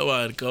 go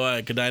on.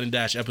 Kadine and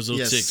Dash,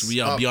 episode 6. We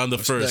are Beyond the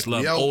First.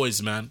 Love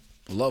always, man.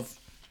 Love.